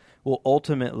people will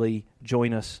ultimately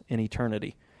join us in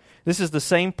eternity. This is the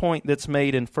same point that's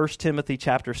made in 1 Timothy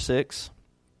chapter 6.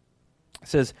 It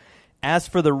says, as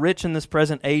for the rich in this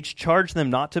present age, charge them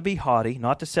not to be haughty,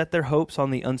 not to set their hopes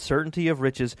on the uncertainty of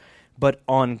riches, but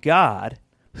on God,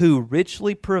 who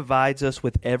richly provides us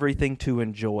with everything to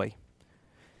enjoy.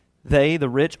 They, the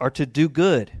rich, are to do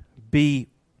good,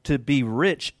 to be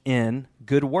rich in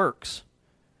good works,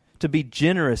 to be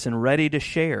generous and ready to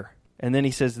share. And then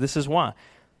he says, this is why.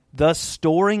 Thus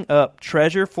storing up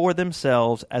treasure for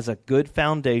themselves as a good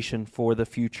foundation for the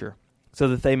future, so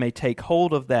that they may take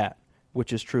hold of that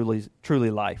which is truly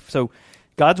life. So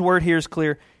God's word here is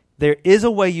clear. There is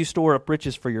a way you store up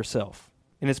riches for yourself,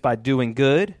 and it's by doing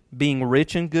good, being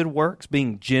rich in good works,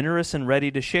 being generous and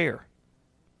ready to share.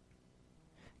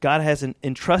 God has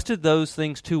entrusted those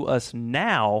things to us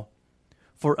now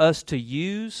for us to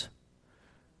use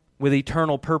with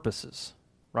eternal purposes,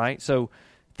 right? So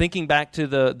thinking back to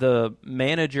the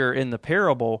manager in the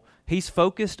parable, he's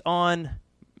focused on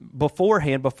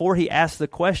beforehand, before he asked the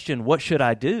question, what should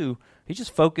I do? He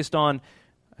just focused on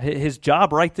his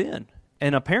job right then.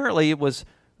 And apparently it was,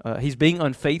 he's being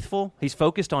unfaithful. He's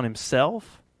focused on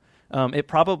himself. It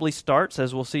probably starts,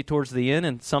 as we'll see towards the end,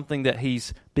 in something that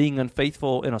he's being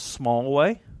unfaithful in a small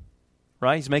way,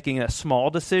 right? He's making a small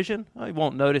decision. He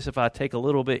won't notice if I take a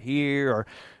little bit here or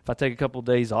if I take a couple of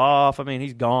days off. I mean,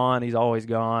 he's gone. He's always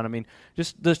gone. I mean,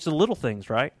 just the little things,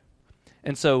 right?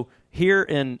 And so here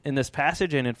in this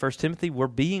passage and in 1 Timothy, we're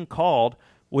being called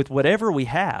with whatever we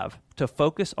have to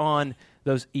focus on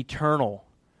those eternal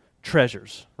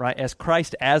treasures, right? As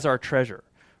Christ as our treasure.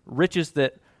 Riches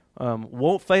that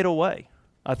won't fade away.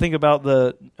 I think about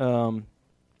the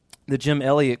Jim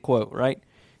Elliott quote, right?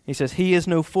 He says, "He is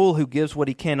no fool who gives what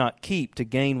he cannot keep to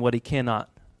gain what he cannot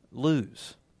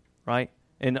lose," right?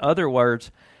 In other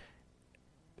words,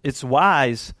 it's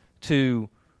wise to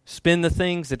spend the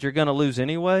things that you're going to lose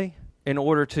anyway in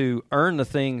order to earn the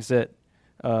things that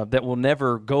will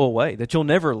never go away, that you'll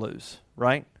never lose,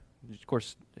 right? Of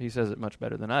course, he says it much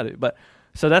better than I do. But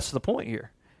so that's the point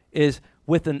here, is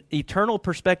with an eternal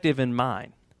perspective in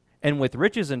mind, and with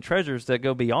riches and treasures that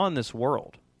go beyond this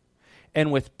world,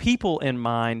 and with people in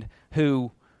mind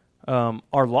who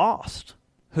are lost,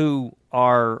 who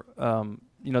are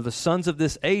the sons of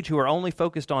this age who are only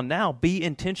focused on now. Be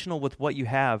intentional with what you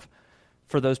have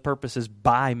for those purposes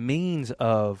by means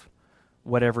of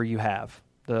whatever you have,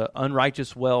 the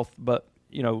unrighteous wealth, but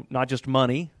not just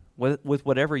money, with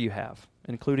whatever you have,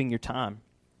 including your time.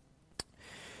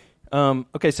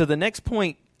 Okay, so the next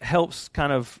point helps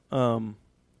kind of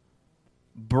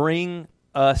bring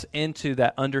us into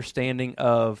that understanding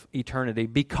of eternity,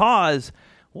 because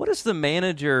what does the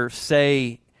manager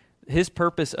say his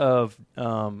purpose of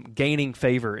gaining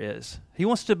favor is? He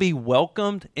wants to be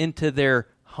welcomed into their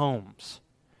homes.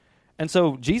 And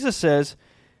so Jesus says,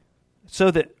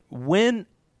 so that when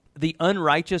the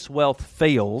unrighteous wealth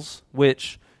fails,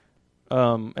 which,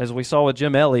 as we saw with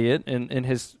Jim Elliott in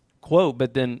his quote,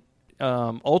 but then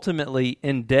ultimately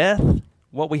in death,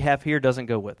 what we have here doesn't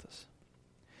go with us.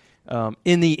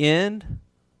 In the end,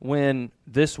 when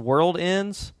this world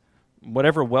ends,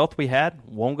 whatever wealth we had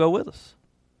won't go with us.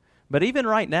 But even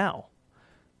right now,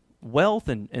 wealth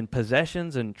and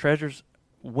possessions and treasures,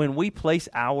 when we place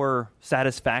our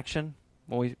satisfaction,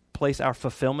 when we place our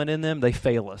fulfillment in them, they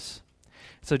fail us.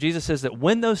 So Jesus says that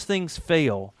when those things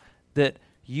fail, that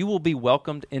you will be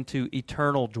welcomed into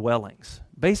eternal dwellings.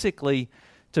 Basically,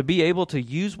 to be able to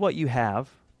use what you have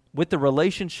with the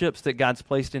relationships that God's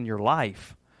placed in your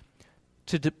life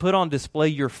to put on display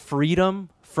your freedom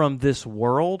from this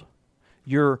world,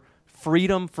 your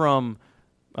freedom from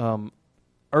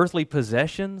earthly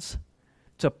possessions,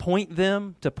 to point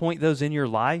those in your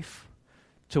life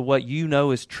to what you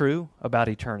know is true about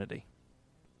eternity.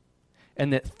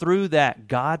 And that through that,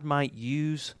 God might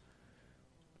use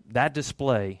that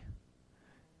display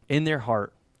in their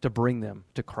heart to bring them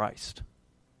to Christ.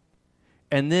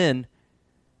 And then,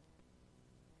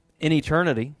 in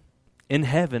eternity, in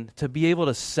heaven, to be able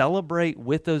to celebrate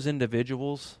with those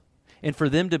individuals and for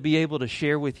them to be able to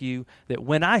share with you that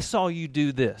when I saw you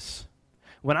do this,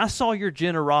 when I saw your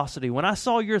generosity, when I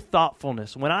saw your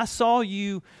thoughtfulness, when I saw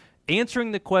you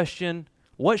answering the question,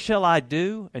 what shall I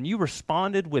do? And you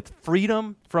responded with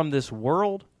freedom from this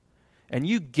world, and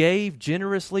you gave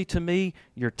generously to me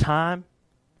your time.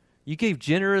 You gave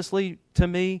generously to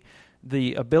me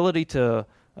the ability to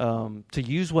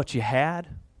use what you had.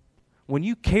 When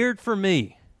you cared for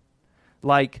me,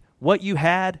 like what you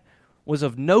had was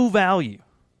of no value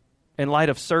in light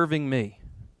of serving me,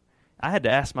 I had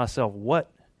to ask myself,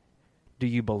 what do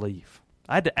you believe?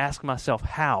 I had to ask myself,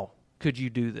 how could you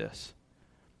do this?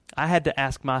 I had to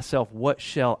ask myself, what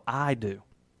shall I do?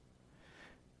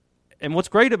 And what's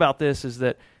great about this is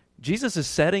that Jesus is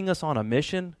setting us on a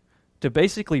mission to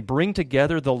basically bring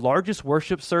together the largest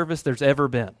worship service there's ever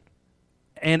been.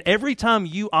 And every time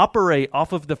you operate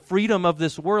off of the freedom of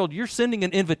this world, you're sending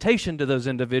an invitation to those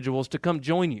individuals to come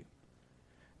join you.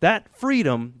 that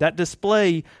freedom, that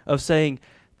display of saying,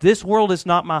 this world is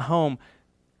not my home.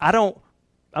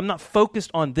 I'm not focused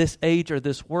on this age or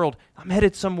this world. I'm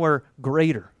headed somewhere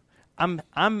greater.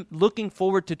 I'm looking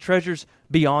forward to treasures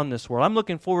beyond this world. I'm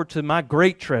looking forward to my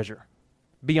great treasure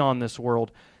beyond this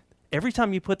world. Every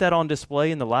time you put that on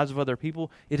display in the lives of other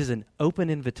people, it is an open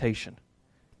invitation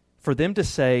for them to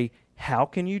say, how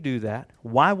can you do that?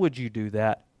 Why would you do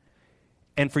that?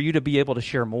 And for you to be able to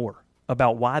share more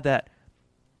about why that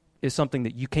is something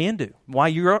that you can do, why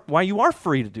you are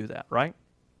free to do that, right?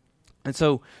 And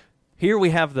so here we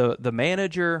have the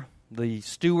manager, the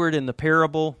steward in the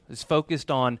parable is focused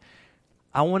on,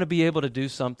 I want to be able to do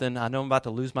something. I know I'm about to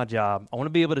lose my job. I want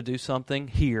to be able to do something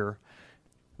here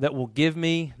that will give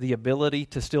me the ability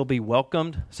to still be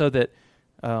welcomed so that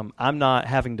I'm not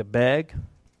having to beg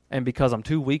and because I'm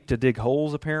too weak to dig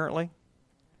holes, apparently.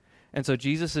 And so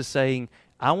Jesus is saying,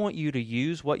 I want you to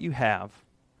use what you have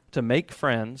to make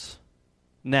friends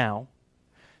now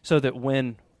so that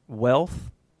when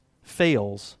wealth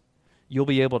fails, you'll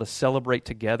be able to celebrate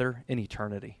together in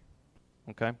eternity.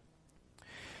 Okay?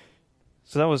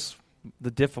 So that was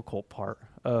the difficult part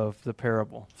of the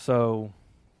parable. So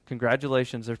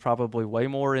congratulations, there's probably way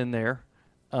more in there,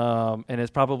 and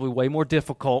it's probably way more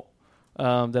difficult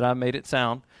than I made it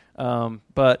sound.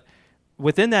 But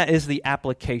within that is the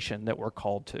application that we're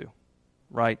called to,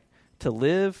 right? To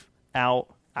live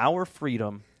out our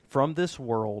freedom from this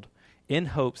world in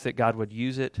hopes that God would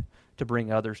use it to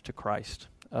bring others to Christ.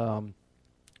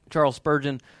 Charles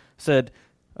Spurgeon said,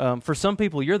 for some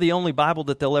people, you're the only Bible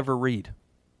that they'll ever read.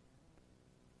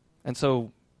 And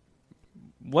so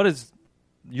what is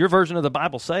your version of the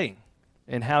Bible saying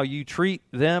and how you treat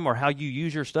them or how you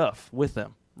use your stuff with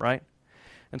them, right?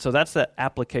 And so that's that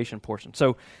application portion.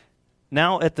 So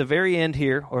now at the very end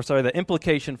here, the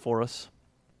implication for us,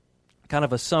 kind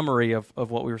of a summary of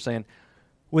what we were saying.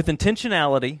 With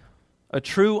intentionality, a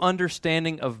true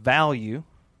understanding of value,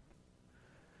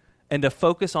 and a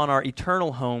focus on our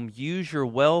eternal home, use your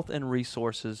wealth and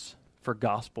resources for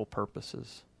gospel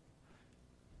purposes.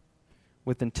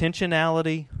 With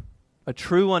intentionality, a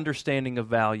true understanding of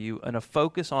value, and a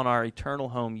focus on our eternal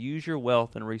home, use your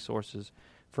wealth and resources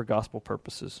for gospel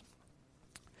purposes.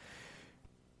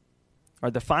 All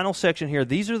right, the final section here,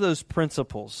 these are those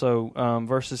principles. So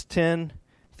verses 10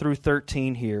 through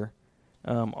 13 here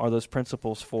are those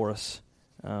principles for us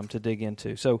to dig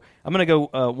into. So I'm going to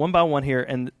go one by one here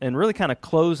and really kind of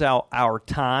close out our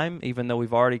time, even though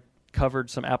we've already covered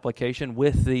some application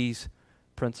with these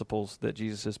principles that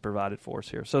Jesus has provided for us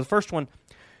here. So the first one,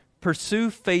 pursue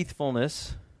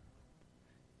faithfulness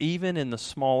even in the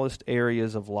smallest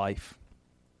areas of life.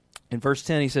 In verse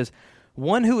 10 he says,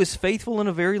 one who is faithful in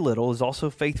a very little is also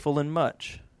faithful in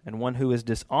much, and one who is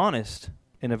dishonest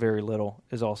in a very little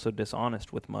is also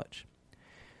dishonest with much.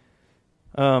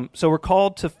 So we're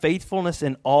called to faithfulness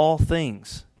in all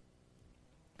things.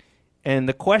 And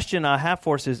the question I have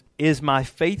for us is my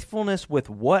faithfulness with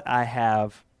what I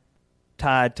have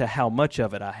tied to how much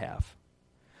of it I have?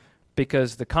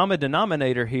 Because the common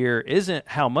denominator here isn't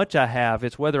how much I have,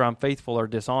 it's whether I'm faithful or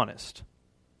dishonest.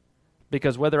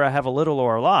 Because whether I have a little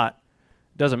or a lot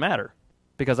doesn't matter.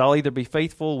 Because I'll either be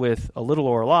faithful with a little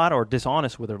or a lot or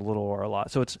dishonest with a little or a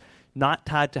lot. So it's not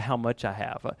tied to how much I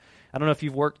have. I don't know if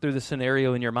you've worked through the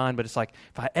scenario in your mind, but it's like,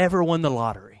 if I ever won the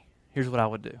lottery, here's what I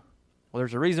would do. Well,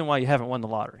 there's a reason why you haven't won the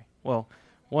lottery. Well,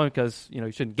 one, because,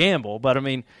 you shouldn't gamble, but I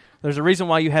mean, there's a reason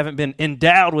why you haven't been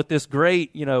endowed with this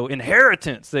great,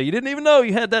 inheritance that you didn't even know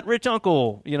you had that rich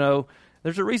uncle,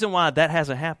 There's a reason why that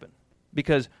hasn't happened.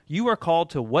 Because you are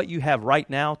called to what you have right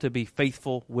now to be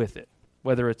faithful with it,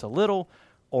 whether it's a little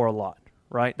or a lot,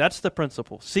 right? That's the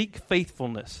principle. Seek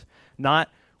faithfulness, not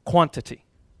quantity.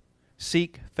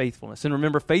 Seek faithfulness. And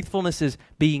remember, faithfulness is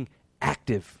being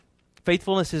active.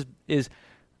 Faithfulness is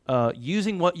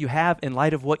using what you have in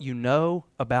light of what you know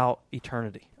about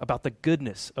eternity, about the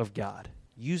goodness of God.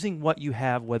 Using what you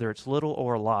have, whether it's little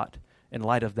or a lot, in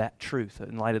light of that truth,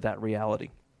 in light of that reality.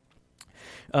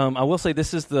 I will say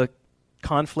this is the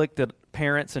conflict that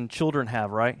parents and children have,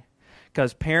 right?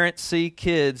 Because parents see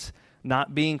kids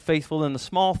not being faithful in the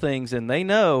small things, and they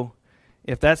know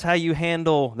if that's how you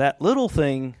handle that little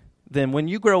thing, then when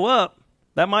you grow up,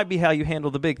 that might be how you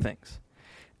handle the big things.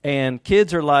 And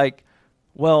kids are like,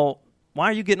 well, why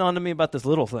are you getting on to me about this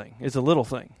little thing? It's a little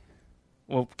thing.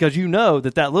 Well, because you know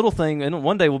that little thing and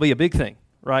one day will be a big thing,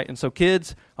 right? And so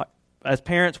kids, as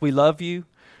parents, we love you.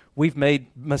 We've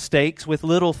made mistakes with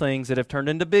little things that have turned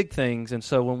into big things. And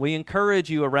so when we encourage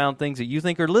you around things that you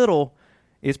think are little,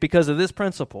 it's because of this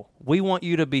principle. We want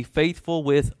you to be faithful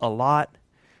with a lot,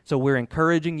 so we're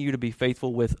encouraging you to be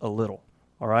faithful with a little,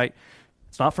 all right?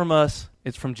 It's not from us.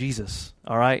 It's from Jesus,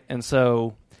 all right? And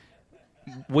so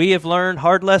we have learned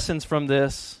hard lessons from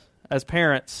this as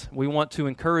parents. We want to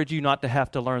encourage you not to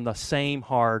have to learn the same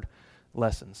hard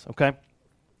lessons, okay?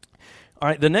 All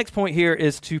right, the next point here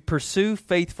is to pursue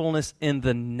faithfulness in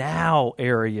the now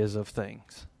areas of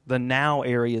things. The now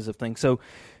areas of things. So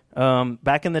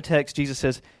back in the text, Jesus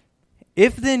says,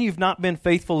 if then you've not been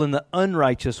faithful in the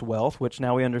unrighteous wealth, which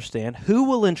now we understand, who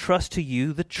will entrust to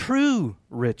you the true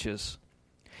riches?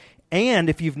 And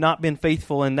if you've not been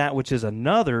faithful in that which is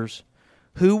another's,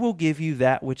 who will give you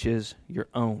that which is your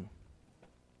own?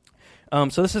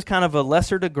 So this is kind of a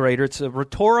lesser to greater. It's a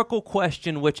rhetorical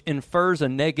question which infers a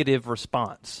negative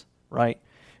response, right?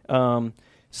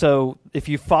 So if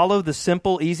you follow the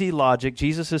simple, easy logic,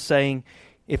 Jesus is saying,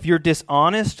 if you're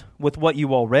dishonest with what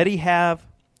you already have,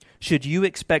 should you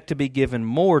expect to be given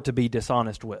more to be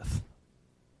dishonest with?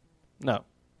 No.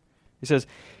 He says,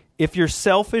 if you're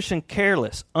selfish and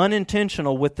careless,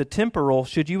 unintentional with the temporal,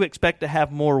 should you expect to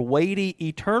have more weighty,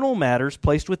 eternal matters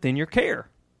placed within your care?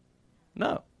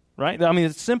 No. Right? I mean,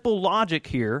 it's simple logic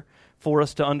here for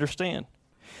us to understand.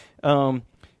 If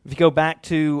you go back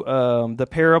to the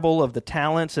parable of the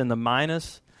talents and the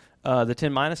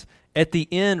 10 minus, at the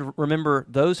end, remember,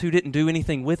 those who didn't do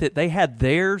anything with it, they had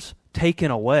theirs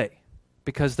taken away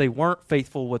because they weren't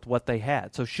faithful with what they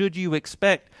had. So should you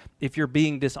expect, if you're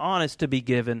being dishonest, to be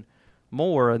given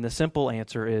more? And the simple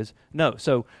answer is no.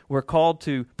 So we're called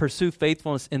to pursue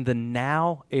faithfulness in the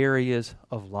now areas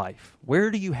of life.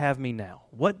 Where do you have me now?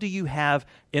 What do you have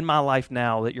in my life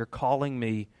now that you're calling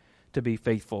me to be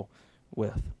faithful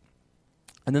with?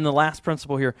 And then the last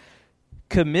principle here,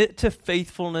 commit to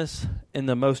faithfulness in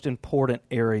the most important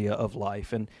area of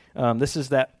life. And this is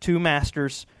that two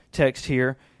masters text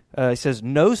here. It says,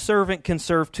 no servant can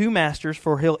serve two masters,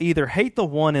 for he'll either hate the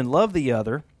one and love the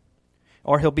other,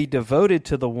 or he'll be devoted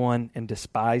to the one and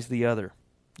despise the other.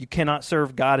 You cannot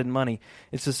serve God and money.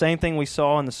 It's the same thing we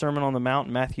saw in the Sermon on the Mount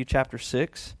in Matthew chapter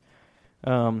 6.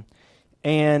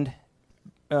 Basically,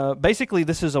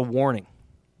 this is a warning.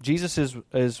 Jesus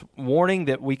is warning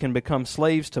that we can become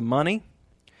slaves to money.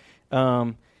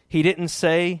 He didn't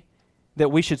say that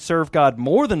we should serve God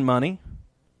more than money.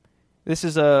 This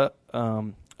is a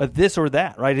this or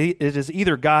that, right? It is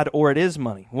either God or it is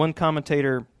money. One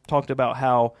commentator talked about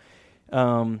how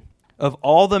of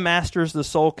all the masters the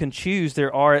soul can choose,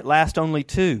 there are at last only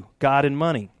two, God and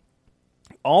money.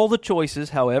 All the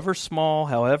choices, however small,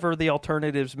 however the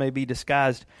alternatives may be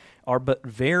disguised, are but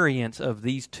variants of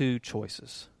these two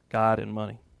choices, God and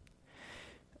money.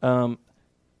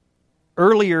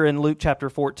 Earlier in Luke chapter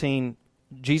 14,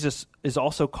 Jesus is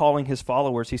also calling his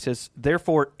followers. He says,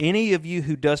 therefore, any of you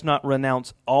who does not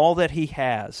renounce all that he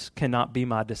has cannot be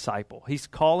my disciple. He's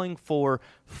calling for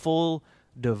full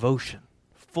devotion,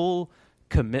 full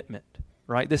commitment,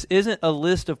 right? This isn't a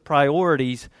list of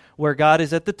priorities where God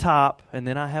is at the top and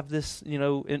then I have this,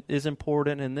 is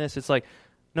important and this. It's like,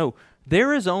 no,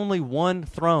 there is only one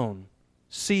throne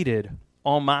seated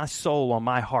on my soul, on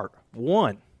my heart.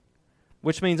 One.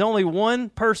 Which means only one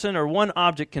person or one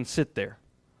object can sit there.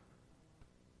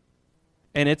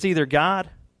 And it's either God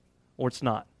or it's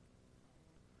not.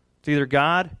 It's either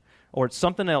God or it's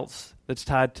something else that's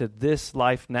tied to this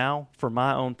life now for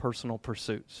my own personal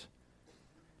pursuits.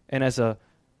 And as a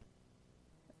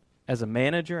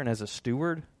manager and as a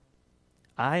steward,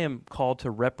 I am called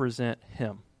to represent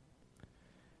him.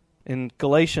 In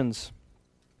Galatians,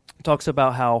 it talks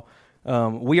about how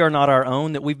we are not our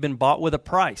own, that we've been bought with a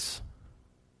price.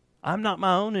 I'm not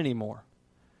my own anymore.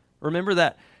 Remember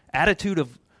that attitude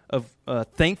of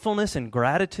thankfulness and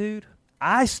gratitude?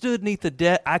 I stood neath the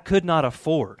debt I could not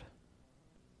afford.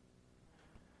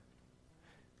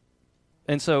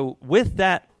 And so with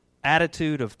that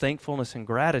attitude of thankfulness and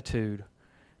gratitude,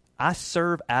 I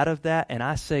serve out of that and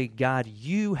I say, God,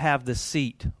 you have the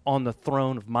seat on the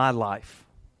throne of my life.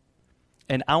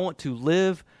 And I want to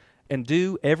live and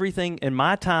do everything in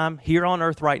my time here on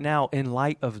earth right now in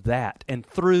light of that and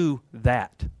through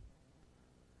that.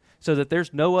 So that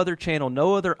there's no other channel,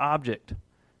 no other object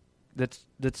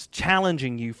that's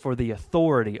challenging you for the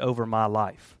authority over my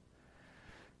life.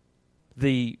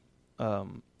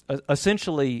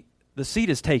 Essentially, the seat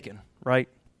is taken, right,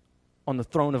 on the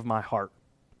throne of my heart.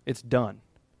 It's done.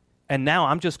 And now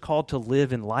I'm just called to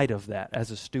live in light of that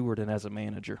as a steward and as a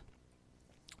manager.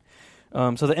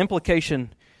 So the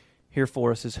implication here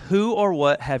for us is, who or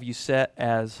what have you set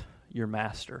as your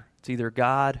master? It's either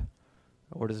God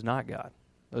or it is not God.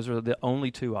 Those are the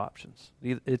only two options.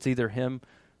 It's either him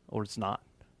or it's not.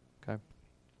 Okay.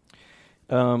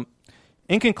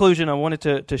 In conclusion, I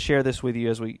wanted to share this with you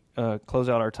as we close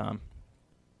out our time.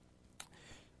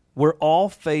 We're all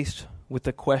faced with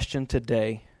the question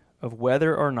today of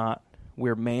whether or not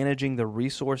we're managing the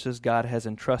resources God has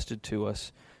entrusted to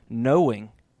us,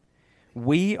 knowing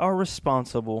we are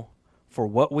responsible for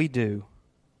what we do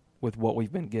with what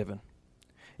we've been given.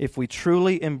 If we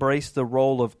truly embrace the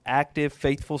role of active,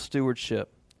 faithful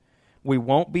stewardship, we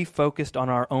won't be focused on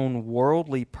our own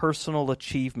worldly, personal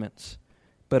achievements,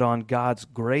 but on God's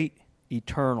great,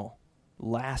 eternal,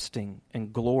 lasting,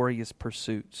 and glorious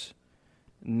pursuits,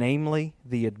 namely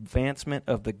the advancement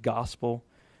of the gospel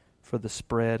for the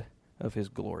spread of His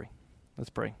glory.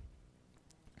 Let's pray.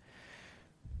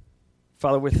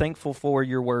 Father, we're thankful for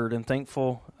your word and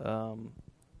thankful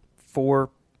for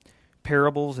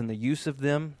parables and the use of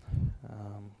them.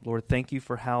 Lord, thank you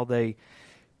for how they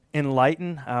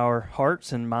enlighten our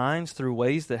hearts and minds through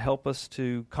ways that help us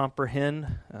to comprehend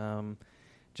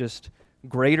just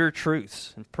greater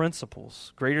truths and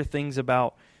principles, greater things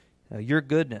about your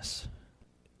goodness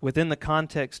within the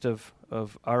context of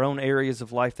our own areas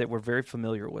of life that we're very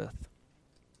familiar with.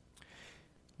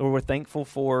 Lord, we're thankful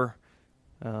for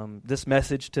this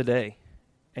message today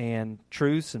and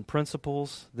truths and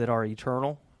principles that are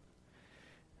eternal.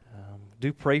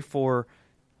 Do pray for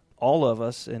all of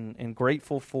us and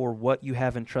grateful for what you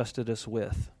have entrusted us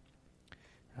with.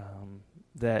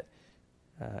 That,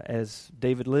 as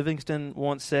David Livingston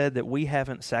once said, that we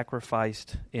haven't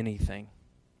sacrificed anything.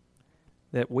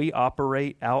 That we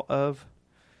operate out of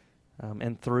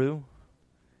and through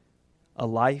a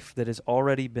life that has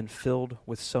already been filled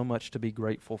with so much to be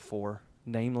grateful for,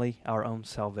 namely our own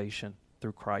salvation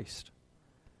through Christ.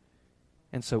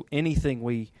 And so anything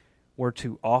we were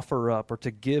to offer up or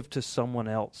to give to someone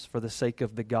else for the sake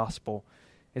of the gospel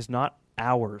is not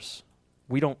ours.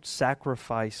 We don't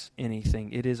sacrifice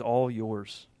anything. It is all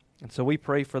yours. And so we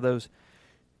pray for those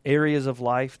areas of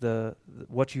life,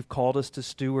 what you've called us to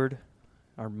steward,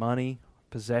 our money,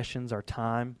 possessions, our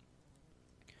time,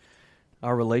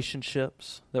 our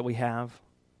relationships that we have,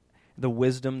 the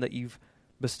wisdom that you've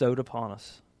bestowed upon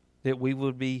us, that we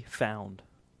would be found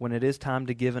when it is time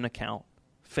to give an account,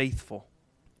 faithful,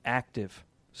 active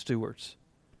stewards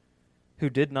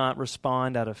who did not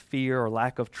respond out of fear or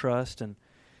lack of trust and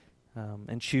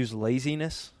choose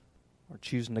laziness or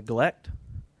choose neglect,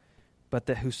 but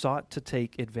who sought to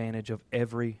take advantage of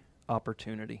every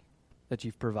opportunity that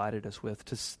you've provided us with,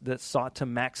 that sought to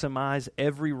maximize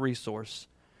every resource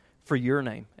for your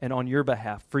name and on your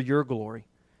behalf, for your glory,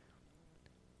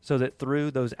 so that through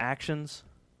those actions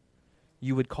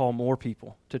you would call more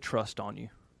people to trust on you.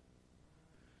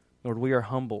 Lord, we are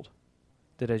humbled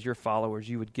that as your followers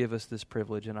you would give us this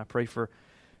privilege, and I pray for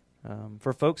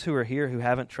folks who are here who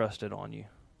haven't trusted on you.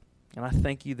 And I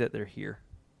thank you that they're here.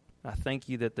 I thank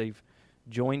you that they've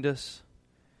joined us.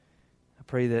 I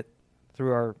pray that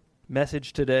through our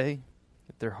message today,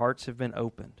 that their hearts have been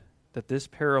opened, that this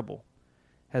parable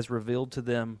has revealed to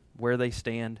them where they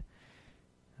stand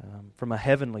from a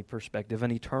heavenly perspective, an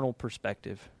eternal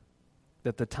perspective,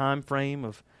 that the time frame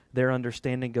of their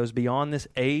understanding goes beyond this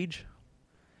age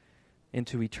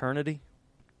into eternity,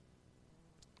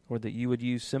 or that you would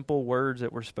use simple words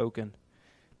that were spoken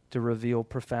to reveal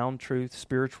profound truth,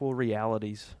 spiritual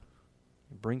realities,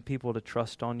 bring people to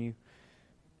trust on you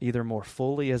either more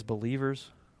fully as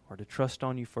believers or to trust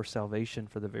on you for salvation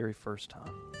for the very first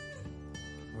time.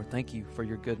 Lord, thank you for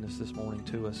your goodness this morning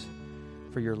to us,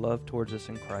 for your love towards us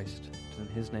in Christ. In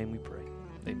His name we pray.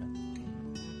 Amen.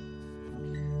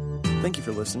 Thank you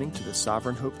for listening to the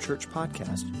Sovereign Hope Church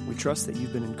podcast. We trust that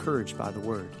you've been encouraged by the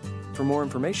Word. For more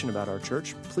information about our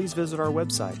church, please visit our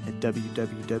website at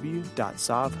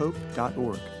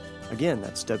www.sovhope.org. Again,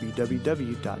 that's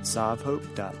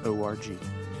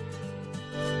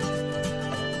www.sovhope.org.